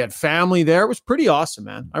 he had family there. It was pretty awesome,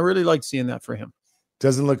 man. I really liked seeing that for him.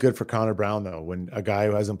 Doesn't look good for Connor Brown, though, when a guy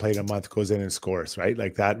who hasn't played a month goes in and scores, right?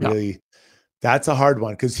 Like that really, that's a hard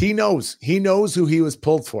one, because he knows who he was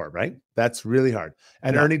pulled for, right? That's really hard.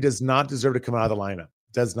 And Ernie does not deserve to come out of the lineup.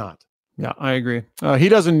 Does not. Yeah, I agree. He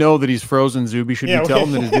doesn't know that he's frozen, Zuby. Should we tell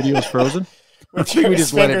him that his video is frozen? With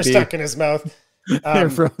his finger stuck in his mouth.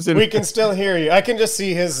 We can still hear you. I can just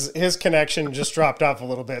see his connection just dropped off a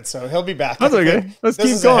little bit, so he'll be back. That's okay. Let's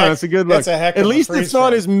keep going. That's a good look. At least it's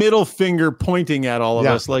not his middle finger pointing at all of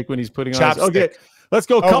us, like when he's putting on his... Okay, let's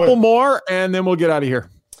go a couple more, and then we'll get out of here.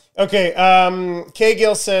 Okay. K.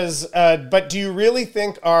 Gill says, but do you really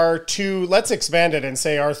think our 2... Let's expand it and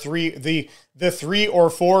say our 3... The 3 or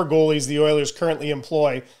 4 goalies the Oilers currently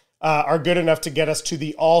employ are good enough to get us to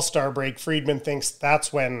the All-Star break. Friedman thinks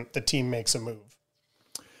that's when the team makes a move.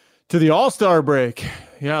 To the All-Star break.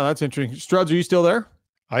 Yeah, that's interesting. Struds, are you still there?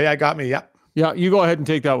 Oh, yeah, got me. Yeah. Yeah, you go ahead and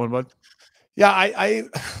take that one, bud. Yeah,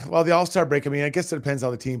 well, the All-Star break, I guess it depends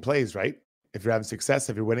how the team plays, right? If you're having success,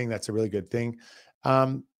 if you're winning, that's a really good thing.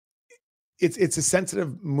 It's a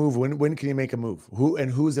sensitive move. When can you make a move?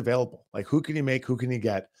 Who's available? Like, who can you make? Who can you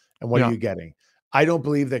get? And what are you getting? I don't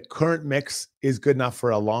believe that current mix is good enough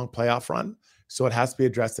for a long playoff run. So it has to be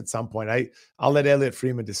addressed at some point. I'll let Elliot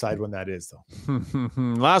Freeman decide when that is, though.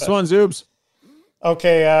 Last one, Zoobs.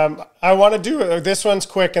 Okay, I want to do this one's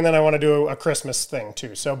quick, and then I want to do a Christmas thing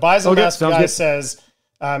too. So Bison Mask Guy says,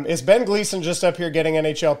 is Ben Gleason just up here getting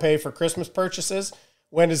NHL pay for Christmas purchases?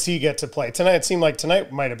 When does he get to play? Tonight, it seemed like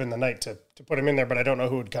tonight might have been the night to put him in there, but I don't know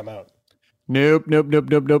who would come out. Nope.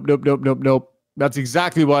 That's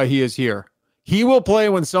exactly why he is here. He will play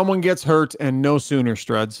when someone gets hurt, and no sooner,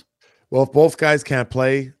 Struds. Well, if both guys can't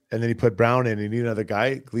play, and then you put Brown in and you need another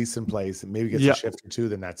guy, Gleason plays and maybe gets a shift or 2,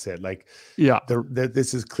 then that's it. Like,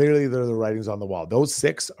 this is clearly the writings on the wall. Those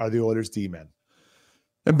 6 are the Oilers D-men.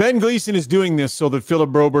 And Ben Gleason is doing this so that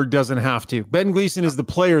Philip Broberg doesn't have to. Ben Gleason is the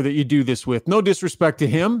player that you do this with. No disrespect to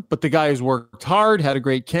him, but the guy has worked hard, had a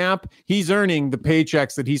great camp. He's earning the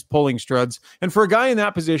paychecks that he's pulling, Struds. And for a guy in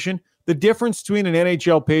that position, the difference between an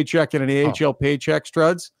NHL paycheck and an AHL paycheck,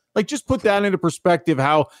 Struds, like, just put that into perspective,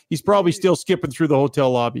 how he's probably still skipping through the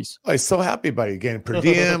hotel lobbies. Oh, he's so happy about it. Getting per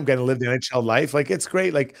diem, getting to live the NHL life. Like, it's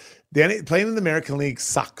great. Like, playing in the American League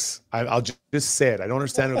sucks. I'll just say it. I don't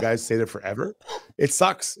understand how guys stay there forever. It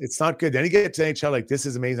sucks. It's not good. Then you get to NHL, like, this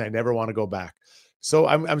is amazing. I never want to go back. So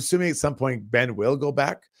I'm assuming at some point Ben will go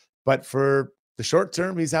back. But for the short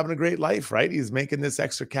term, he's having a great life, right? He's making this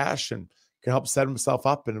extra cash and can help set himself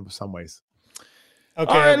up in some ways.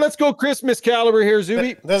 Okay. All right, let's go Christmas caliber here,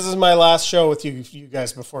 Zuby. This is my last show with you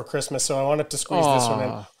guys before Christmas, so I wanted to squeeze this one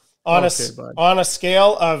in. On a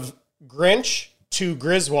scale of Grinch to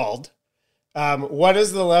Griswold, what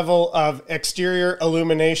is the level of exterior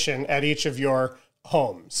illumination at each of your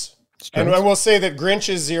homes? And I will say that Grinch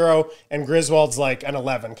is 0 and Griswold's like an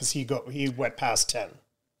 11 because he went past 10.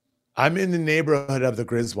 I'm in the neighborhood of the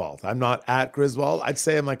Griswold. I'm not at Griswold. I'd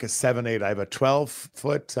say I'm like a 7-8. I have a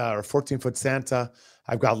 12-foot or 14-foot Santa.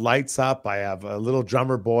 I've got lights up. I have a little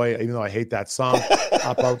drummer boy, even though I hate that song,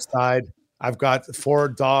 up outside. I've got 4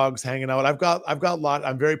 dogs hanging out. I've got a lot.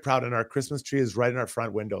 I'm very proud. And our Christmas tree is right in our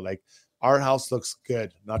front window. Like, our house looks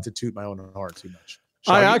good. Not to toot my own horn too much.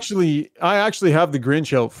 I actually have the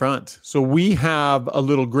Grinch out front. So we have a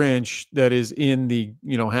little Grinch that is in the,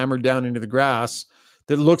 hammered down into the grass,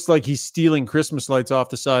 that looks like he's stealing Christmas lights off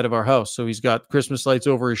the side of our house. So he's got Christmas lights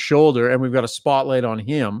over his shoulder, and we've got a spotlight on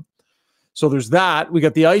him. So there's that. We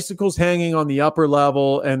got the icicles hanging on the upper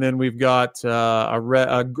level, and then we've got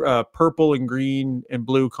a purple and green and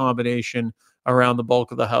blue combination around the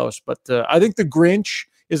bulk of the house. But I think the Grinch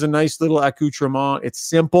is a nice little accoutrement. It's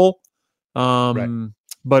simple,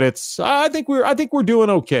 but it's. I think we're doing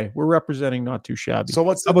okay. We're representing not too shabby. So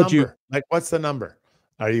what's the number? How about you? Like, what's the number?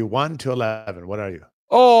 Are you 1 to 11? What are you?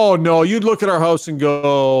 Oh, no, you'd look at our house and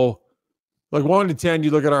go, like 1 to 10,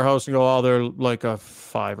 you look at our house and go, oh, they're like a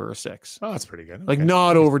 5 or a 6. Oh, that's pretty good. Like,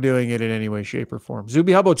 not overdoing it in any way, shape, or form.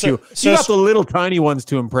 Zuby, how about you? You got the little tiny ones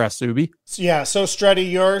to impress, Zuby. Yeah, so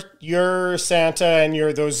Struddy, your Santa and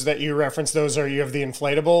those that you referenced, you have the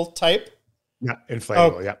inflatable type? Yeah,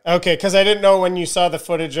 inflatable, yeah. Okay, because I didn't know when you saw the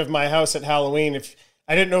footage of my house at Halloween,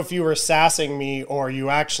 I didn't know if you were sassing me or you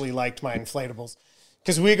actually liked my inflatables.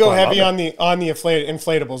 Because we go heavy on the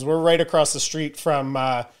inflatables. We're right across the street from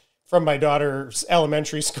my daughter's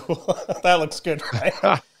elementary school. That looks good,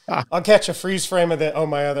 right? I'll catch a freeze frame of it. On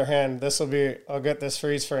my other hand, I'll get this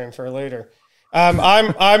freeze frame for later.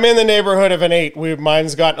 I'm in the neighborhood of an 8.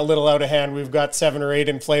 Mine's gotten a little out of hand. We've got 7 or 8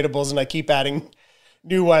 inflatables, and I keep adding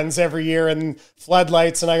new ones every year, and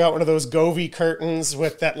floodlights. And I got one of those Govee curtains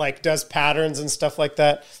with that like does patterns and stuff like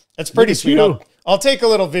that. It's pretty sweet. I'll take a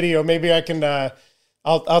little video. Maybe I can.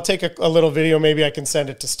 I'll take a little video. Maybe I can send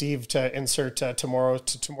it to Steve to insert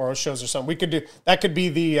tomorrow's shows or something. We could do that. Could be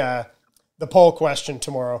the poll question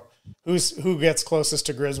tomorrow. Who gets closest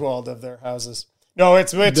to Griswold of their houses? No,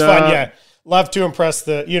 it's fun. Yeah, love to impress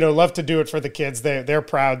love to do it for the kids. They're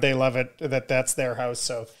proud. They love it that's their house.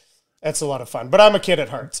 So that's a lot of fun. But I'm a kid at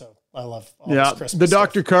heart, so I love all this Christmas the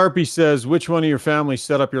stuff. Dr. Carpy says, which one of your family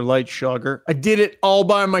set up your light, Shugger? I did it all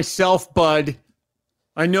by myself, bud.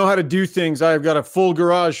 I know how to do things. I've got a full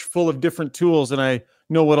garage full of different tools, and I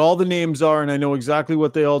know what all the names are, and I know exactly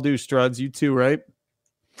what they all do, Struds. You too, right?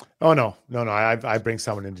 Oh, no. I bring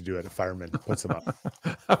someone in to do it. A fireman puts them up.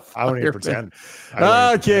 I don't even pretend.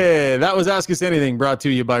 Okay, that was Ask Us Anything, brought to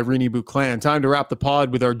you by Rini Bouclan. Time to wrap the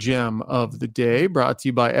pod with our gem of the day, brought to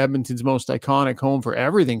you by Edmonton's most iconic home for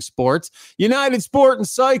everything sports, United Sport and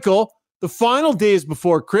Cycle. The final days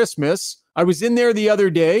before Christmas, I was in there the other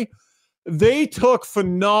day. They took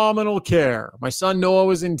phenomenal care. My son Noah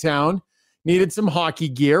was in town, needed some hockey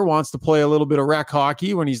gear, wants to play a little bit of rec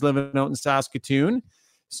hockey when he's living out in Saskatoon.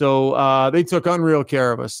 So they took unreal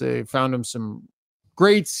care of us. They found him some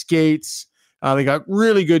great skates. They got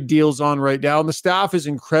really good deals on right now. And the staff is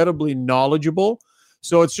incredibly knowledgeable.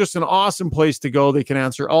 So it's just an awesome place to go. They can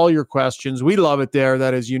answer all your questions. We love it there.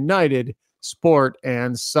 That is United Sport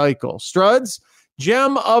and Cycle. Struds,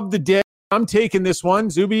 gem of the day. I'm taking this one.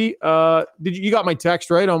 Zuby, you got my text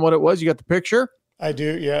right on what it was? You got the picture? I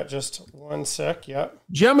do, yeah. Just one sec, yeah.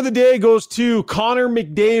 Gem of the day goes to Connor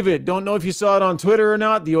McDavid. Don't know if you saw it on Twitter or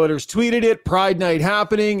not. The Oilers tweeted it. Pride night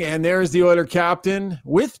happening, and there's the Oiler captain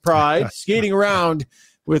with pride skating around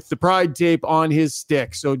with the pride tape on his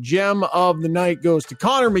stick. So gem of the night goes to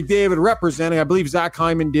Connor McDavid representing. I believe Zach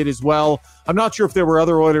Hyman did as well. I'm not sure if there were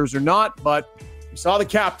other Oilers or not, but we saw the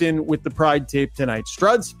captain with the pride tape tonight.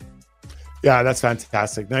 Struds? Yeah, that's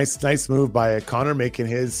fantastic. Nice move by Connor, making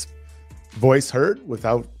his voice heard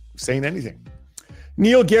without saying anything.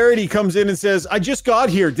 Neil Garrity comes in and says, I just got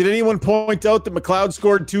here. Did anyone point out that McLeod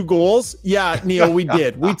scored 2 goals? Yeah, Neil, we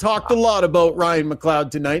did. We talked a lot about Ryan McLeod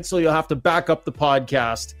tonight, so you'll have to back up the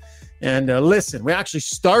podcast and listen. We actually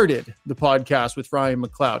started the podcast with Ryan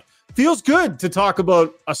McLeod. Feels good to talk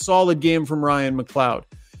about a solid game from Ryan McLeod.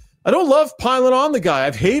 I don't love piling on the guy.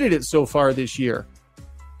 I've hated it so far this year.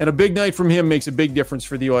 And a big night from him makes a big difference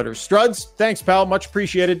for the Oilers. Struds, thanks, pal. Much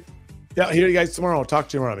appreciated. Yeah, hear you guys tomorrow. I'll talk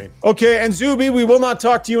to you tomorrow. Okay, and Zuby, we will not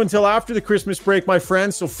talk to you until after the Christmas break, my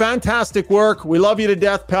friend. So fantastic work. We love you to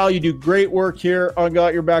death, pal. You do great work here on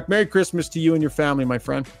Got Your Back. Merry Christmas to you and your family, my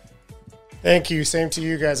friend. Thank you. Same to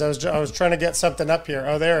you guys. I was trying to get something up here.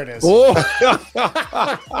 Oh, there it is. Oh.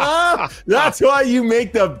 That's why you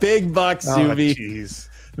make the big bucks, Zuby. Jeez.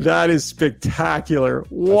 That is spectacular.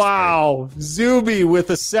 Wow. Zuby with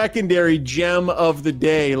a secondary gem of the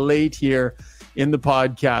day late here in the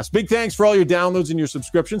podcast. Big thanks for all your downloads and your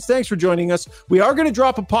subscriptions. Thanks for joining us. We are going to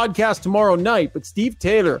drop a podcast tomorrow night, but Steve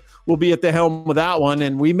Taylor will be at the helm of that one,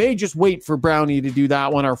 and we may just wait for Brownie to do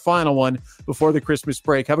that one, our final one, before the Christmas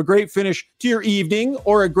break. Have a great finish to your evening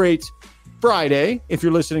or a great Friday if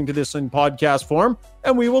you're listening to this in podcast form,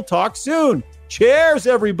 and we will talk soon. Cheers,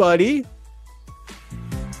 everybody.